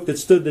 the Buick that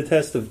stood the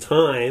test of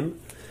time,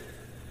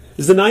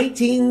 is the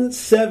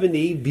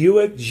 1970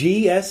 Buick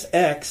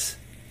GSX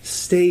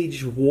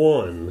Stage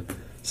 1.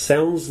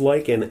 Sounds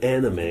like an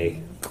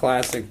anime.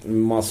 Classic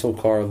muscle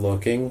car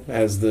looking.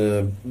 Has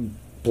the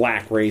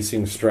black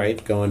racing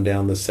stripe going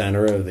down the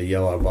center of the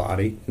yellow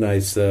body.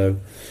 Nice,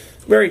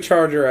 very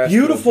Charger-esque.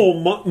 Beautiful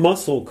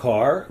muscle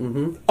car.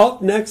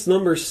 Up next,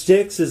 number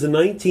 6 is a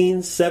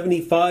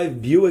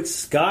 1975 Buick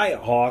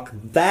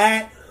Skyhawk.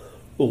 That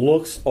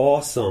looks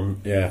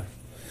awesome. Yeah.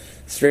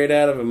 Straight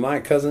out of a My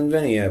Cousin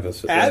Vinny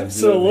episode.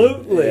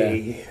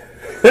 Absolutely.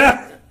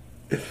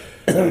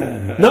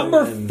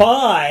 Number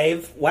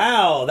 5.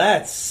 Wow,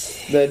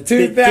 that's the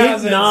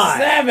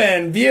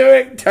 2007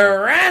 Buick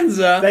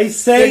Taranza. They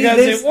say because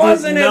this it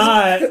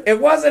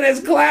wasn't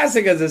as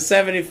classic as a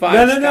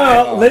 75.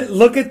 No.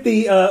 Look at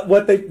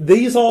the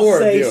these all Or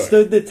say Buick.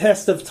 stood the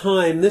test of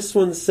time. This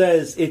one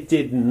says it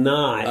did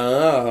not.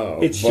 Oh,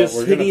 it's but just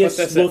we're gonna hideous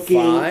put this looking.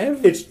 At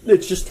 5?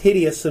 It's just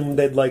hideous, and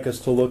they'd like us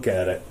to look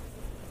at it.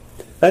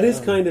 That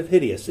is kind of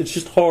hideous. It's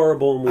just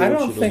horrible, and we I want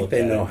don't you to think look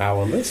they at know it.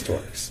 how a list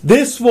works.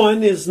 This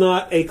one is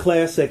not a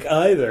classic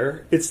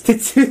either. It's the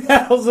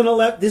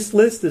 2011. This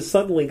list has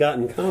suddenly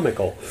gotten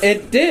comical.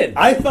 It did.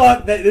 I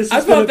thought that this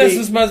was I thought this be,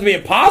 was supposed to be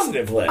a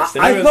positive list.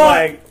 And I it was thought-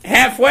 like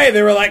halfway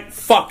they were like,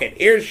 fuck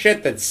it, here's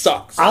shit that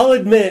sucks. I'll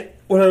admit,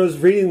 when I was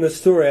reading the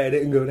story, I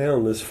didn't go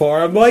down this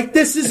far. I'm like,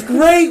 this is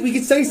great. We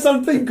can say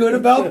something good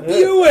about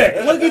Buick.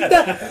 Look at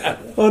that.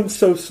 I'm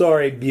so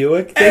sorry,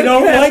 Buick. They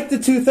don't like the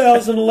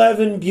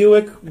 2011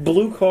 Buick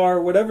blue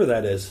car, whatever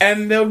that is.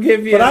 And they'll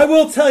give you But I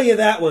will tell you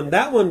that one.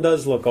 That one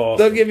does look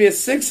awesome. they'll give you a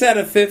 6 out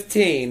of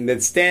 15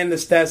 that stand the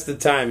test of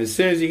time. As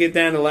soon as you get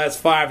down to the last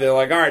 5, they're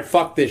like, all right,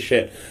 fuck this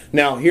shit.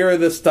 Now here's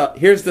the stuff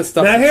Now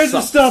that here's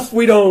the sucks. stuff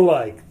we don't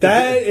like.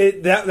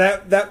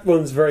 That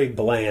one's very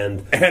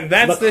bland. And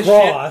that's the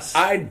Lacrosse.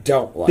 shit I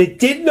don't like. It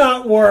did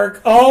not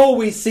work. Oh,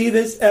 we see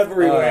this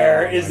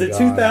everywhere. Oh, is my the God.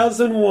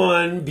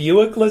 2001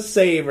 Buick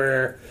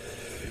LeSabre.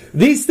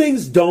 These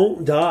things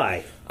don't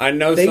die. I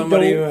know They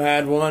somebody who don't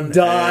had one.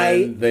 Die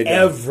and they don't.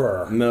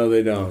 ever. No,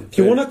 they don't. If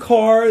you want a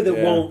car that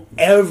Yeah. won't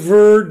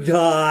ever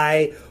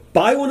die,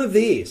 buy one of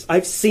these.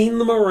 I've seen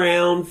them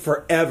around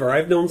forever.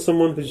 I've known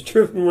someone who's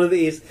driven one of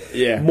these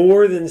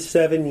more than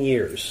 7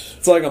 years.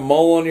 It's like a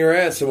mole on your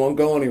ass. It won't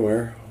go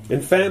anywhere.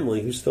 And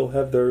family who still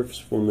have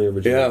theirs when they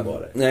originally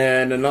bought it.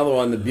 And another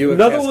one, the Buick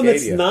Another one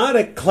that's Cascadia. not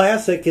a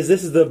classic is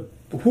this is the...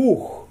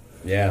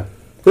 Yeah.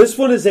 This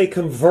one is a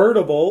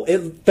convertible.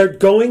 They're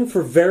going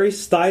for very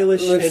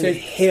stylish and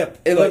hip.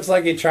 It looks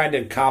like he tried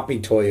to copy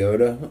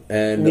Toyota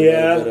and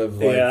a little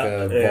bit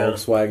of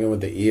Volkswagen with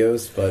the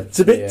EOS, but it's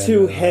a bit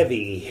too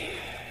heavy.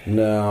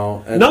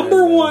 No.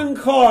 Number one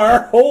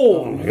car.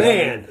 Oh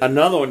man.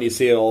 Another one you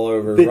see it all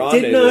over. That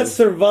did not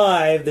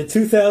survive the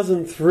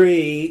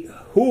 2003.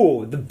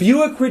 The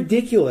Buick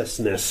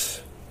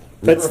Ridiculousness.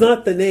 That's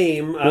not the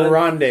name.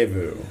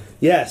 Rendezvous.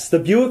 Yes, the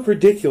Buick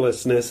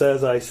Ridiculousness,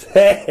 as I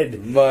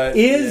said,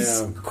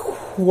 is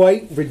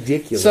quite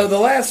ridiculous. So the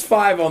last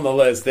 5 on the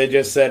list, they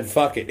just said,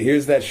 fuck it,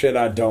 here's that shit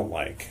I don't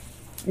like.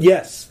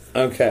 Yes.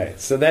 Okay,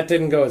 so that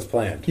didn't go as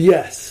planned.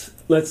 Yes.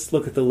 Let's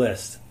look at the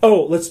list.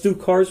 Oh, let's do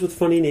cars with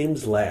funny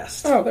names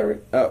last.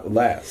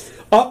 Last.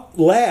 Up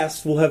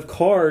last, we'll have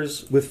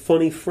cars with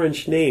funny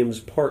French names,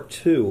 part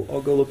 2.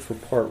 I'll go look for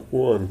part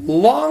 1.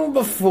 Long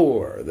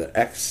before the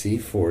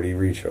XC40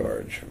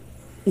 Recharge.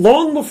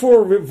 Long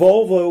before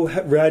Volvo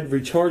had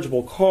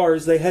rechargeable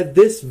cars, they had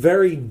this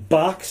very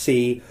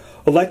boxy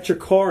electric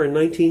car in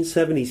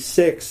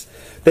 1976.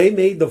 They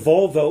made the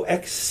Volvo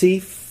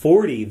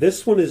XC40.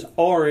 This one is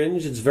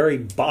orange. It's very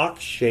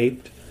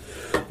box-shaped,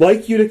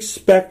 like you'd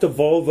expect a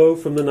Volvo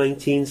from the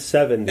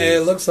 1970s.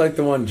 It looks like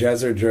the one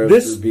Jezzer drove through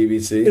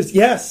BBC.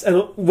 Yes,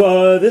 and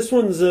this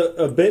one's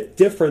a bit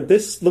different.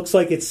 This looks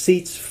like it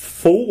seats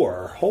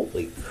 4.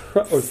 Holy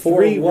crap. Or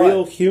 3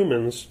 real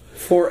humans.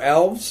 4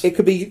 elves? It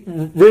could be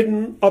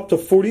ridden up to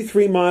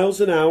 43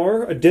 miles an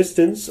hour, a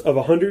distance of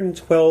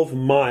 112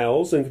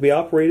 miles, and could be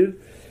operated.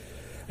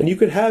 And you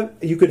could have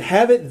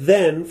it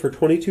then for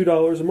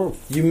 $22 a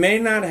month. You may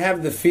not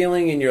have the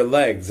feeling in your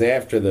legs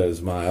after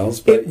those miles,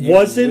 but It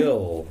wasn't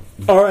will.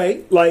 all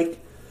right. Like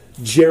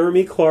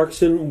Jeremy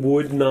Clarkson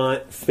would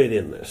not fit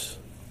in this.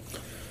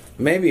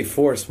 Maybe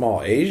 4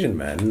 small Asian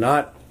men,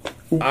 not.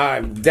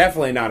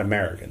 Definitely not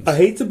Americans. I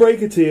hate to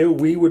break it to you,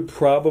 we would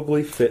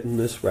probably fit in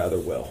this rather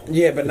well.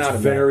 Yeah, but it's not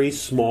very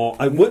small.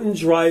 I wouldn't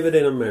drive it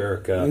in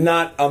America.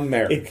 Not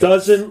America. It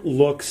doesn't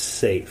look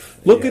safe.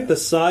 Look at the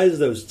size of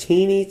those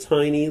teeny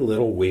tiny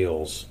little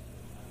wheels.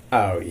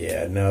 Oh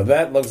yeah, no,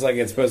 that looks like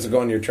it's supposed to go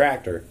on your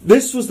tractor.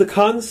 This was the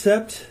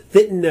concept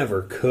that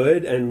never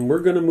could, and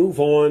we're going to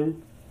move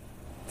on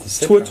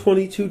to a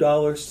 $22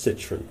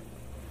 Citroen.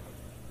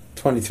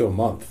 $22 a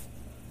month.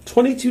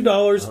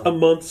 $22 a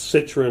month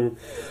Citroen,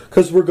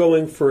 because we're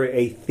going for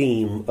a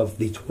theme of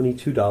the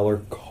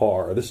 $22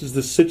 car. This is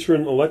the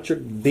Citroen electric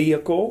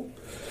vehicle.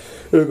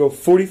 It'll go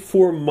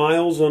 44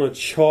 miles on a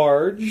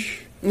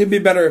charge. It'd be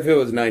better if it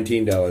was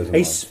 $19 a month.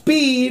 A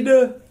speed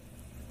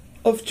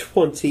of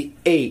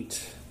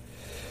 28.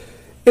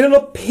 It'll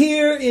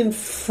appear in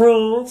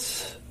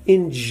France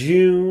in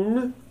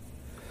June.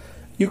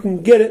 You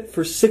can get it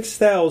for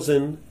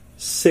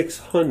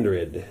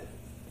 $6,600.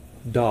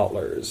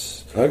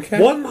 Okay.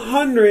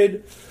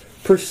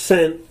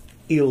 100%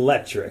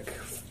 electric.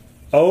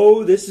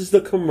 Oh, this is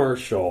the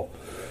commercial.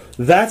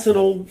 That's an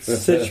old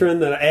Citroen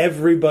that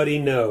everybody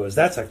knows.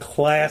 That's a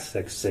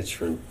classic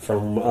Citroen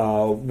from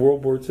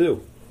World War II.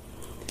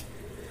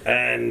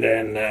 And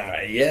then,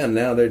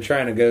 now they're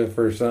trying to go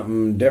for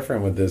something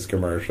different with this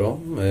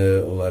commercial.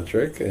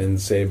 Electric and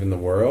saving the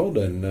world,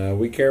 and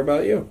we care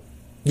about you.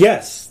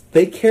 Yes,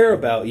 they care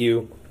about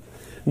you.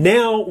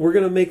 Now we're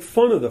going to make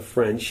fun of the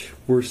French.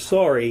 We're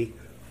sorry,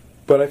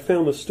 but I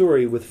found a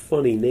story with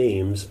funny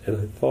names, and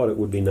I thought it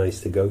would be nice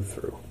to go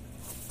through.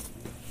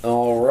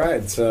 All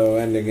right, so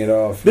ending it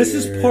off This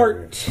here. is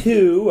part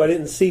 2. I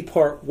didn't see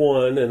part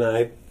 1, and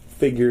I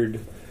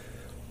figured...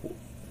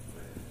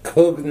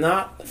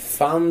 Cognat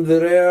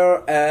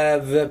fondre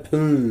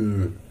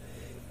Vepun.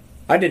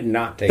 I did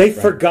not take They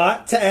French.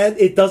 forgot to add...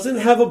 It doesn't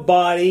have a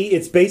body.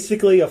 It's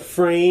basically a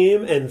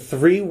frame and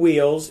 3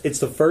 wheels. It's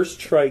the first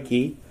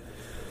trikey.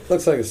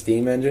 Looks like a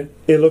steam engine.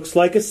 It looks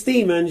like a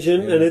steam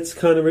engine, Yeah. and it's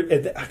kind of...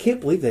 I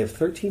can't believe they have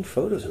 13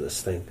 photos of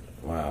this thing.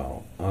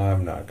 Wow,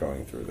 I'm not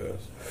going through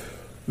this.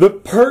 The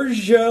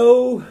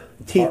Peugeot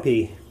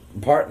TP.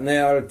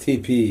 Partner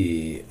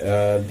TP.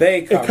 They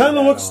It kind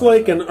of looks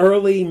like an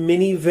early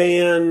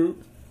minivan.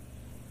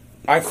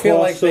 I feel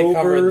like they crossover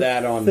covered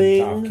that on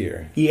thing. Top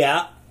Gear.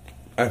 Yeah,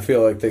 I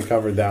feel like they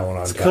covered that one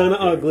on it's Top kind of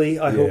Gear. ugly.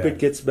 I hope Yeah. it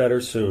gets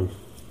better soon.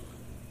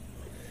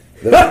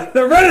 The-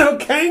 The Renault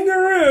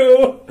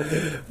Kangaroo.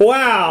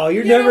 Wow,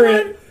 you're never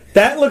in.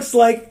 That looks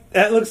like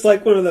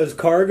one of those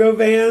cargo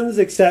vans,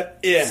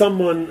 except Yeah.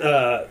 someone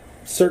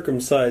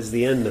circumcised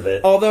the end of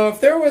it. Although,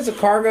 if there was a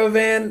cargo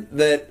van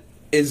that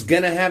is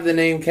going to have the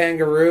name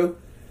Kangaroo,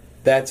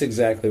 that's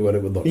exactly what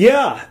it would look like.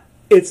 Yeah,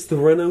 it's the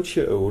Renault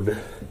Chode.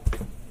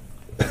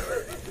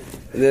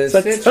 The It's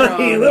a tiny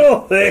Citroen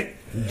little thing.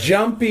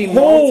 Jumpy Oh.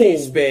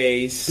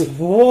 Multispace.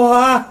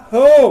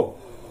 Wow.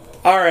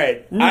 All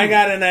right, I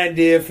got an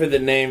idea for the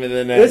name of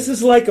the next. This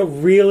is like a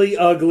really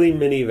ugly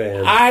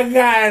minivan. I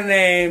got a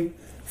name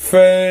for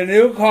the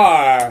new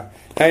car,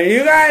 and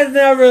you guys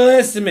never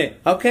listen to me.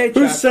 Okay, Chuck.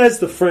 Who says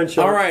the French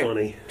All aren't right,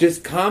 funny?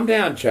 just calm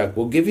down, Chuck.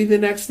 We'll give you the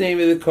next name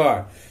of the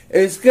car.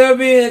 It's gonna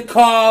be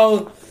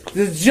called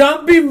the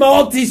Jumpy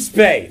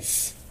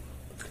Multispace.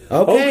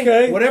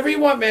 Okay, whatever you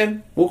want,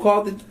 man. We'll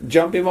call it the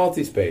Jumpy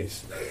Multispace.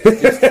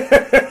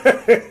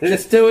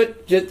 Just do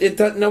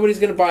it. Nobody's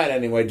gonna buy it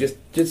anyway. Just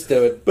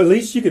do it. But at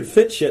least you could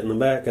fit shit in the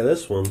back of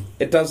this one.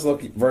 It does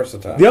look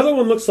versatile. The other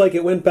one looks like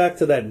it went back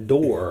to that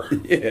door.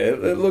 Yeah,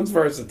 it looks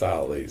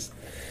versatile at least.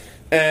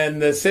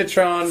 And the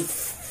Citroen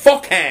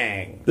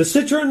Fuckhang. The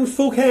Citroen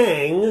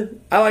Fuchang.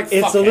 I like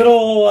It's Fuckhang. a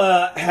little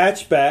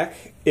hatchback.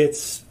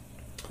 It's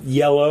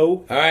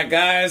yellow. All right,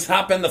 guys,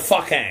 hop in the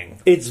Fuckhang.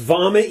 It's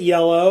vomit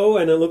yellow,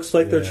 and it looks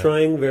like they're Yeah.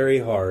 trying very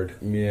hard.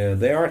 Yeah,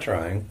 they are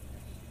trying.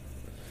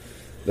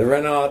 The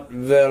Renault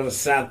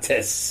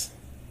Versatis.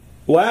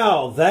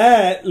 Wow,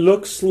 that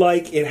looks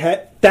like it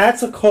had...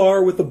 That's a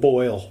car with a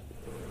boil.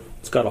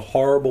 It's got a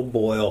horrible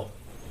boil.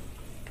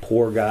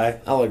 Poor guy.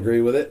 I'll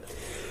agree with it.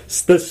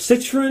 It's the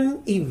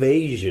Citroen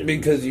Evasion.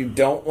 Because you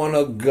don't want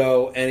to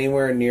go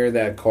anywhere near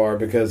that car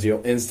because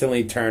you'll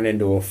instantly turn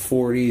into a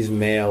 40s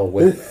male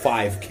with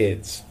 5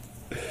 kids.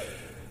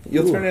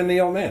 You'll turn into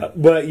the old man.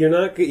 But you're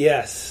not...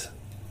 Yes.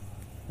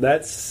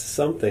 That's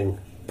something.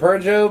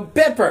 Peugeot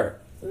Bipper.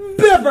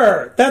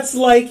 Bipper! That's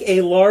like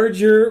a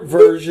larger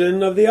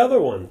version of the other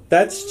one.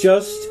 That's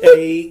just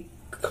a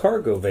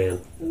cargo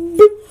van.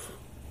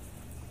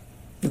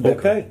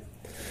 Okay.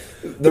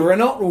 The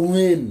Renault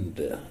Wind.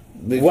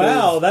 Because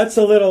Wow, that's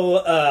a little...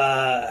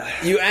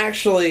 You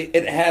actually,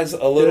 it has a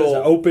There's little...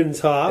 an open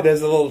top. It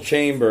has a little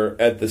chamber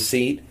at the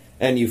seat,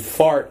 and you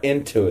fart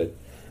into it,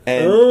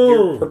 and Oh.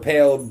 you're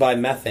propelled by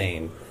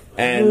methane,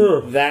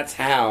 and that's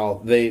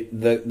how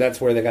that's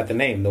where they got the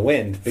name, the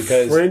Wind,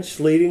 because French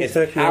leading it's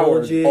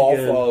technology powered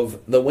again. off of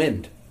the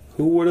wind,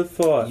 Who would have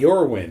thought?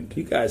 your wind.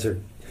 You guys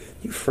are...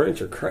 You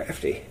French are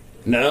crafty.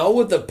 Now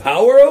with the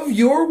power of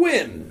your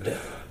wind,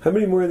 How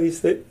many more of these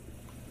things?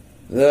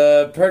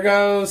 the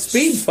Peugeot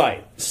Speed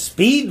Fight.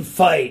 Speed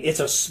Fight. It's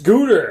a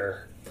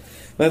scooter.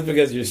 That's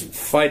because you're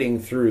fighting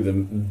through the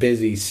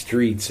busy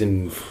streets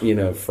in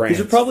France.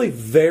 These are probably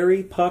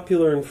very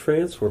popular in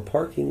France where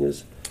parking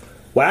is...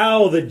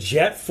 Wow, the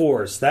Jet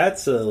Force.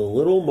 That's a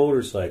little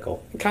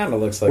motorcycle. It kind of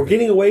looks like We're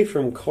getting away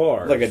from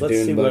cars. Like a Let's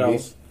dune see what buggy.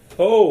 else.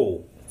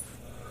 Oh,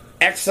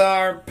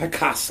 XR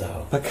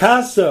Picasso,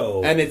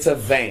 Picasso. and it's a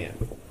van.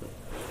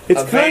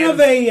 It's a kind van- of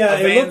a... a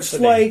it van looks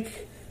sedan.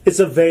 like it's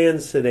a van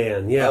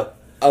sedan. Yeah.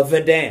 A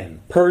Vadan.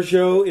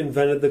 Peugeot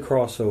invented the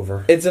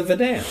crossover. It's a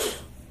Vadan.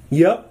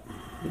 Yep.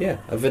 Yeah,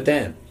 a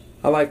Vadan.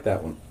 I like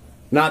that one.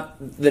 Not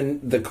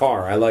the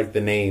car. I like the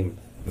name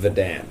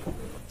Vadan.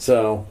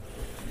 So,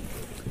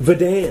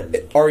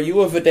 Vadan. are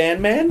you a Vadan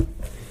man?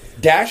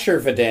 Dasher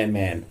Vadan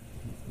man.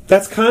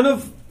 That's kind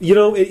of...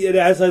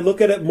 as I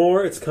look at it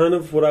more, it's kind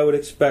of what I would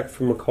expect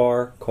from a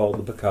car called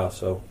the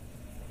Picasso.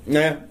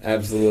 Yeah,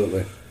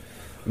 absolutely.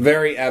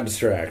 Very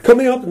abstract.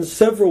 Coming up in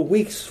several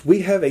weeks,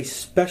 we have a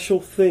special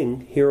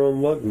thing here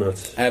on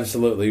Lugnutz.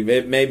 Absolutely.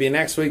 It may be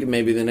next week, it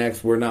may be the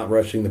next. We're not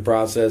rushing the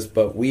process,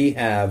 but we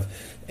have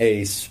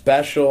a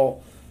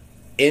special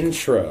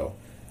intro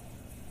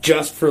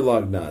just for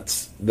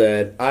Lugnutz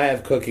that I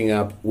have cooking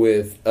up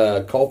with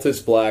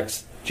Cultist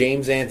Black's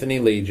James Anthony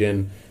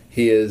Legion.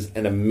 He is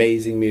an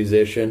amazing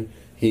musician.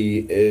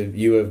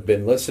 You have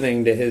been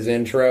listening to his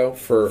intro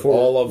for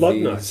all of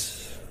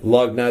these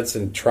Lugnutz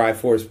and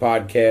Triforce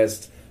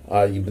podcasts.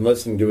 You've been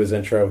listening to his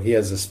intro. He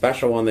has a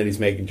special one that he's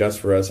making just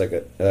for us.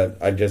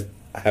 I just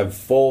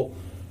have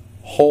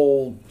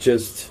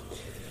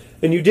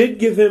And you did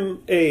give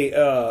him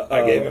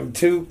I gave him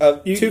two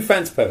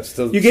fence posts.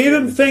 You gave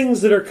him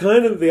things that are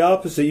kind of the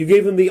opposite. You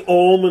gave him the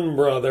Allman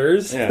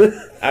Brothers. Yeah.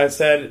 I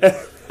said,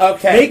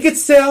 okay. Make it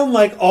sound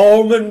like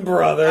Allman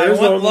Brothers.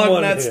 I want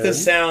Lugnutz to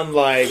sound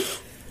like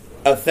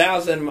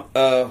 1,000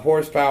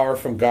 horsepower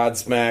from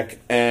Godsmack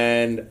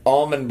and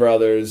Allman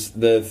Brothers,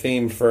 the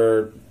theme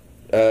for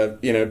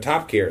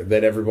Top Gear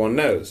that everyone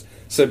knows.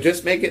 So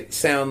just make it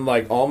sound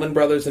like Allman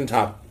Brothers and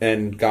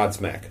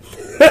Godsmack.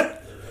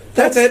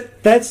 That's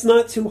it. That's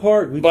not too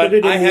hard.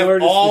 But I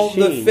have all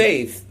the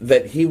faith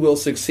that he will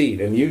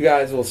succeed, and you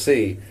guys will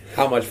see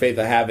how much faith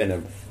I have in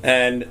him,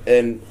 and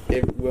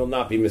it will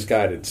not be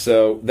misguided.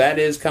 So that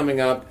is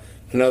coming up.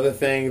 Another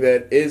thing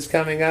that is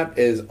coming up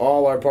is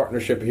all our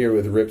partnership here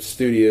with RIP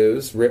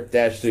Studios,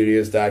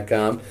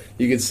 rip-studios.com.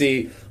 You can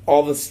see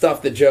all the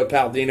stuff that Joe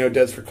Palladino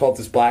does for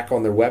Cultist Black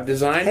on their web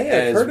design,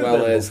 as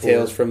well as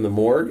Tales from the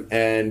Morgue.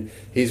 And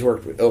he's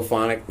worked with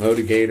Ilphonic,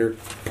 Motigator,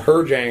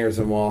 Purge Hangers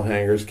and Wall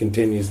Hangers,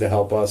 continues to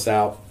help us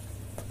out.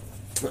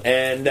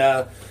 And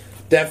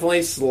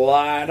definitely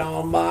slide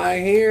on by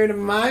here to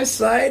my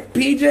site,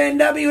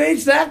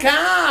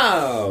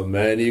 pjnwh.com.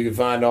 And you can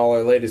find all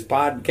our latest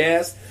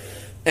podcasts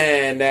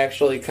and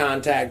actually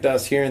contact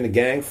us here in the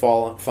gang.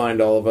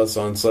 Find all of us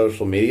on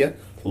social media.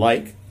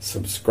 Like,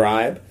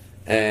 subscribe,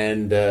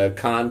 and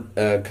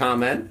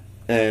comment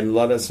and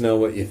let us know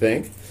what you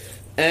think.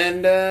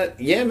 And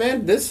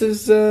man, this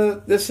is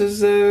another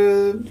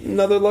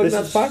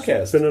Lugnutz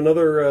podcast. It's been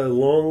another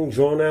long,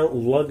 drawn out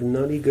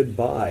Lugnutty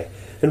goodbye.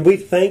 And we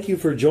thank you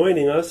for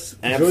joining us.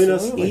 Absolutely. Join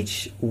us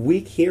each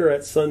week here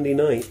at Sunday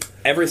night.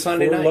 Every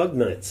Sunday night.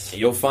 Lugnutz.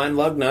 You'll find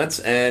Lugnutz.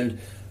 And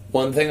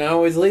one thing I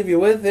always leave you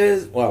with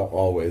is, well,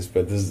 always,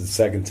 but this is the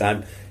second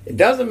time, it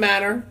doesn't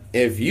matter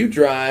if you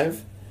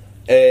drive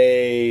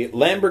a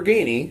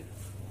Lamborghini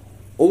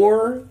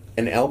or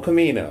an El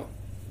Camino.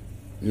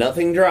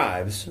 Nothing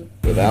drives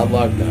without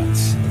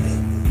Lugnutz.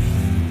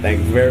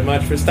 Thank you very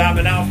much for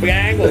stopping off,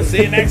 gang. We'll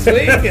see you next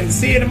week, and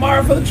see you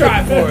tomorrow for the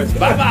Triforce.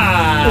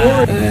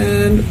 Bye-bye.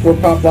 And we're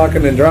pop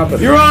locking and dropping.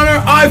 Your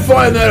Honor, I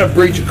find that a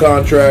breach of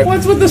contract.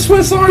 What's with the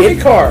Swiss Army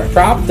car?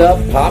 Propped up,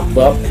 popped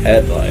up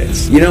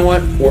headlights. You know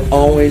what? We're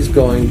always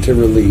going to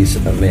release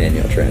a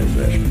manual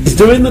transmission. He's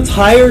doing the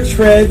tire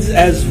treads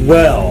as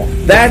well.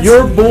 That's... If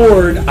you're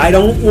bored, I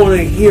don't want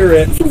to hear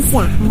it.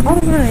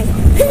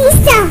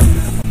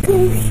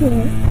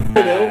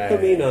 El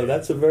Camino,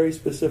 that's a very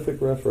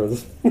specific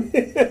reference. I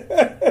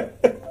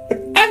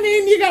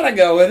mean, you gotta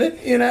go with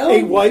it, you know?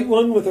 A white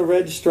one with a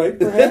red stripe,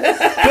 perhaps?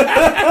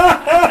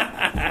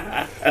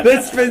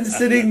 That's been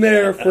sitting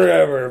there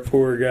forever,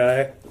 poor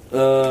guy.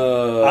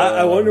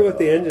 I wonder what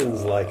the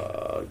engine's like.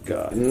 Oh,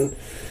 God.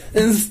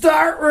 And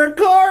start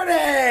recording!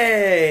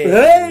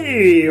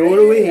 Hey, what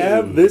do we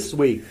have this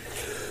week?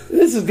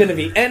 This is going to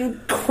be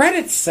end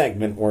credits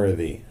segment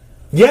worthy.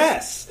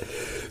 Yes!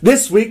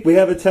 This week we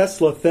have a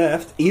Tesla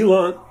theft.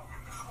 Elon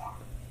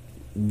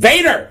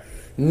Vader!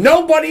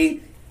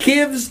 Nobody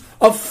gives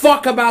a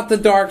fuck about the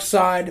dark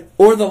side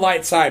or the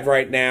light side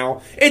right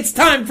now. It's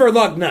time for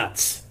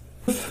Lugnutz.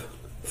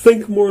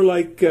 Think more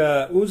like,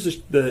 what was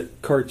the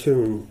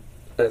cartoon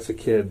as a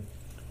kid?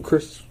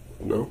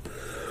 No.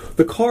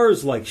 The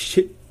cars like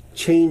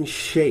change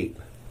shape.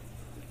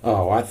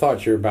 Oh, I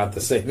thought you were about to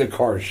say the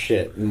car's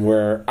shit, and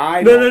where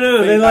I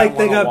No. They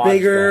got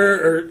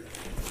bigger, or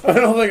I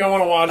don't think I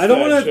want to watch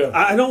that show.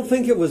 I don't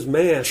think it was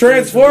mass.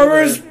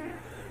 Transformers?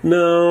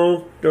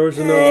 No, there was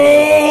another.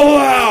 Roll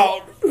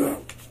out!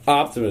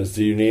 Optimus,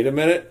 do you need a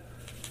minute?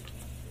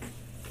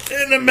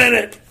 In a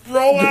minute.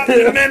 Roll out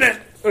in a minute.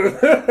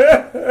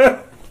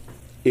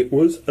 It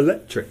was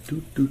electric.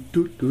 Do do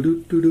do do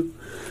do do do.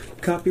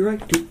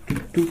 Copyright. Do do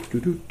do do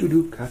do do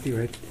do.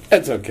 Copyright.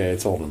 It's okay.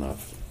 It's old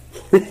enough.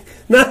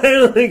 No, I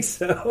don't think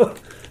so.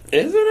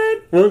 Isn't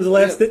it? When's the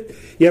last?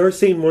 You ever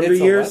seen Wonder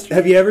Years? Electric.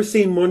 Have you ever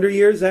seen Wonder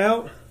Years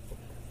out?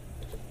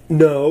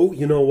 No.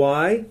 You know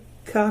why?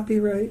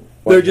 Copyright.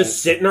 They're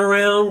just sitting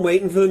around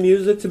waiting for the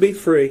music to be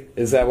free.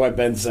 Is that why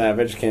Ben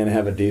Savage can't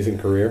have a decent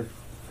career?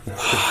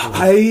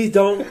 I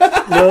don't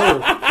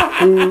know.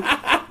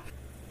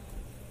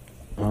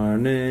 Our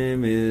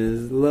name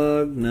is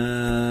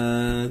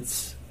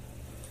Lugnutz.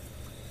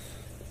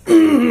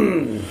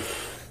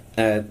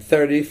 At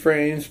 30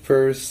 frames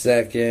per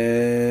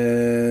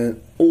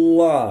second.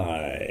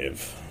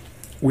 Live.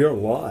 We are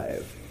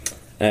live.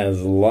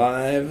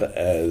 Live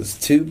as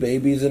two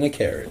babies in a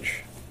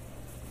carriage.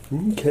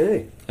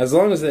 Okay. As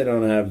long as they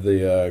don't have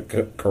the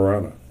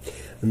corona.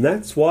 And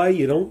that's why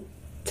you don't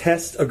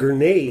test a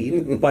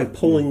grenade by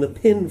pulling the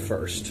pin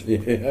first.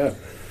 Yeah.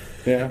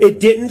 Yeah. It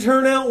didn't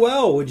turn out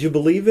well. Would you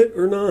believe it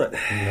or not?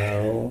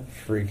 No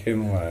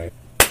freaking way.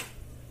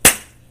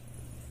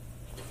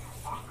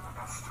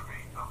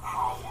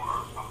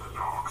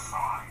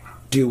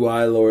 Do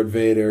I, Lord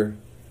Vader?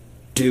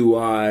 Do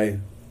I?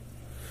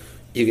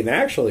 You can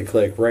actually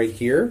click right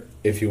here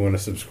if you want to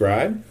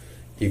subscribe.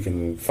 You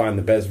can find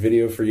the best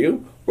video for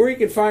you, or you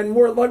can find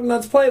more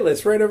Lugnutz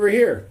playlists right over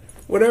here.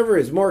 Whatever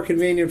is more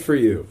convenient for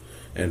you.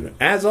 And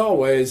as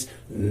always,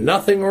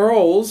 nothing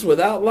rolls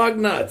without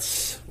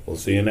Lugnutz. We'll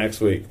see you next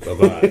week.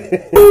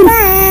 Bye-bye.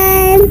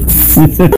 Bye.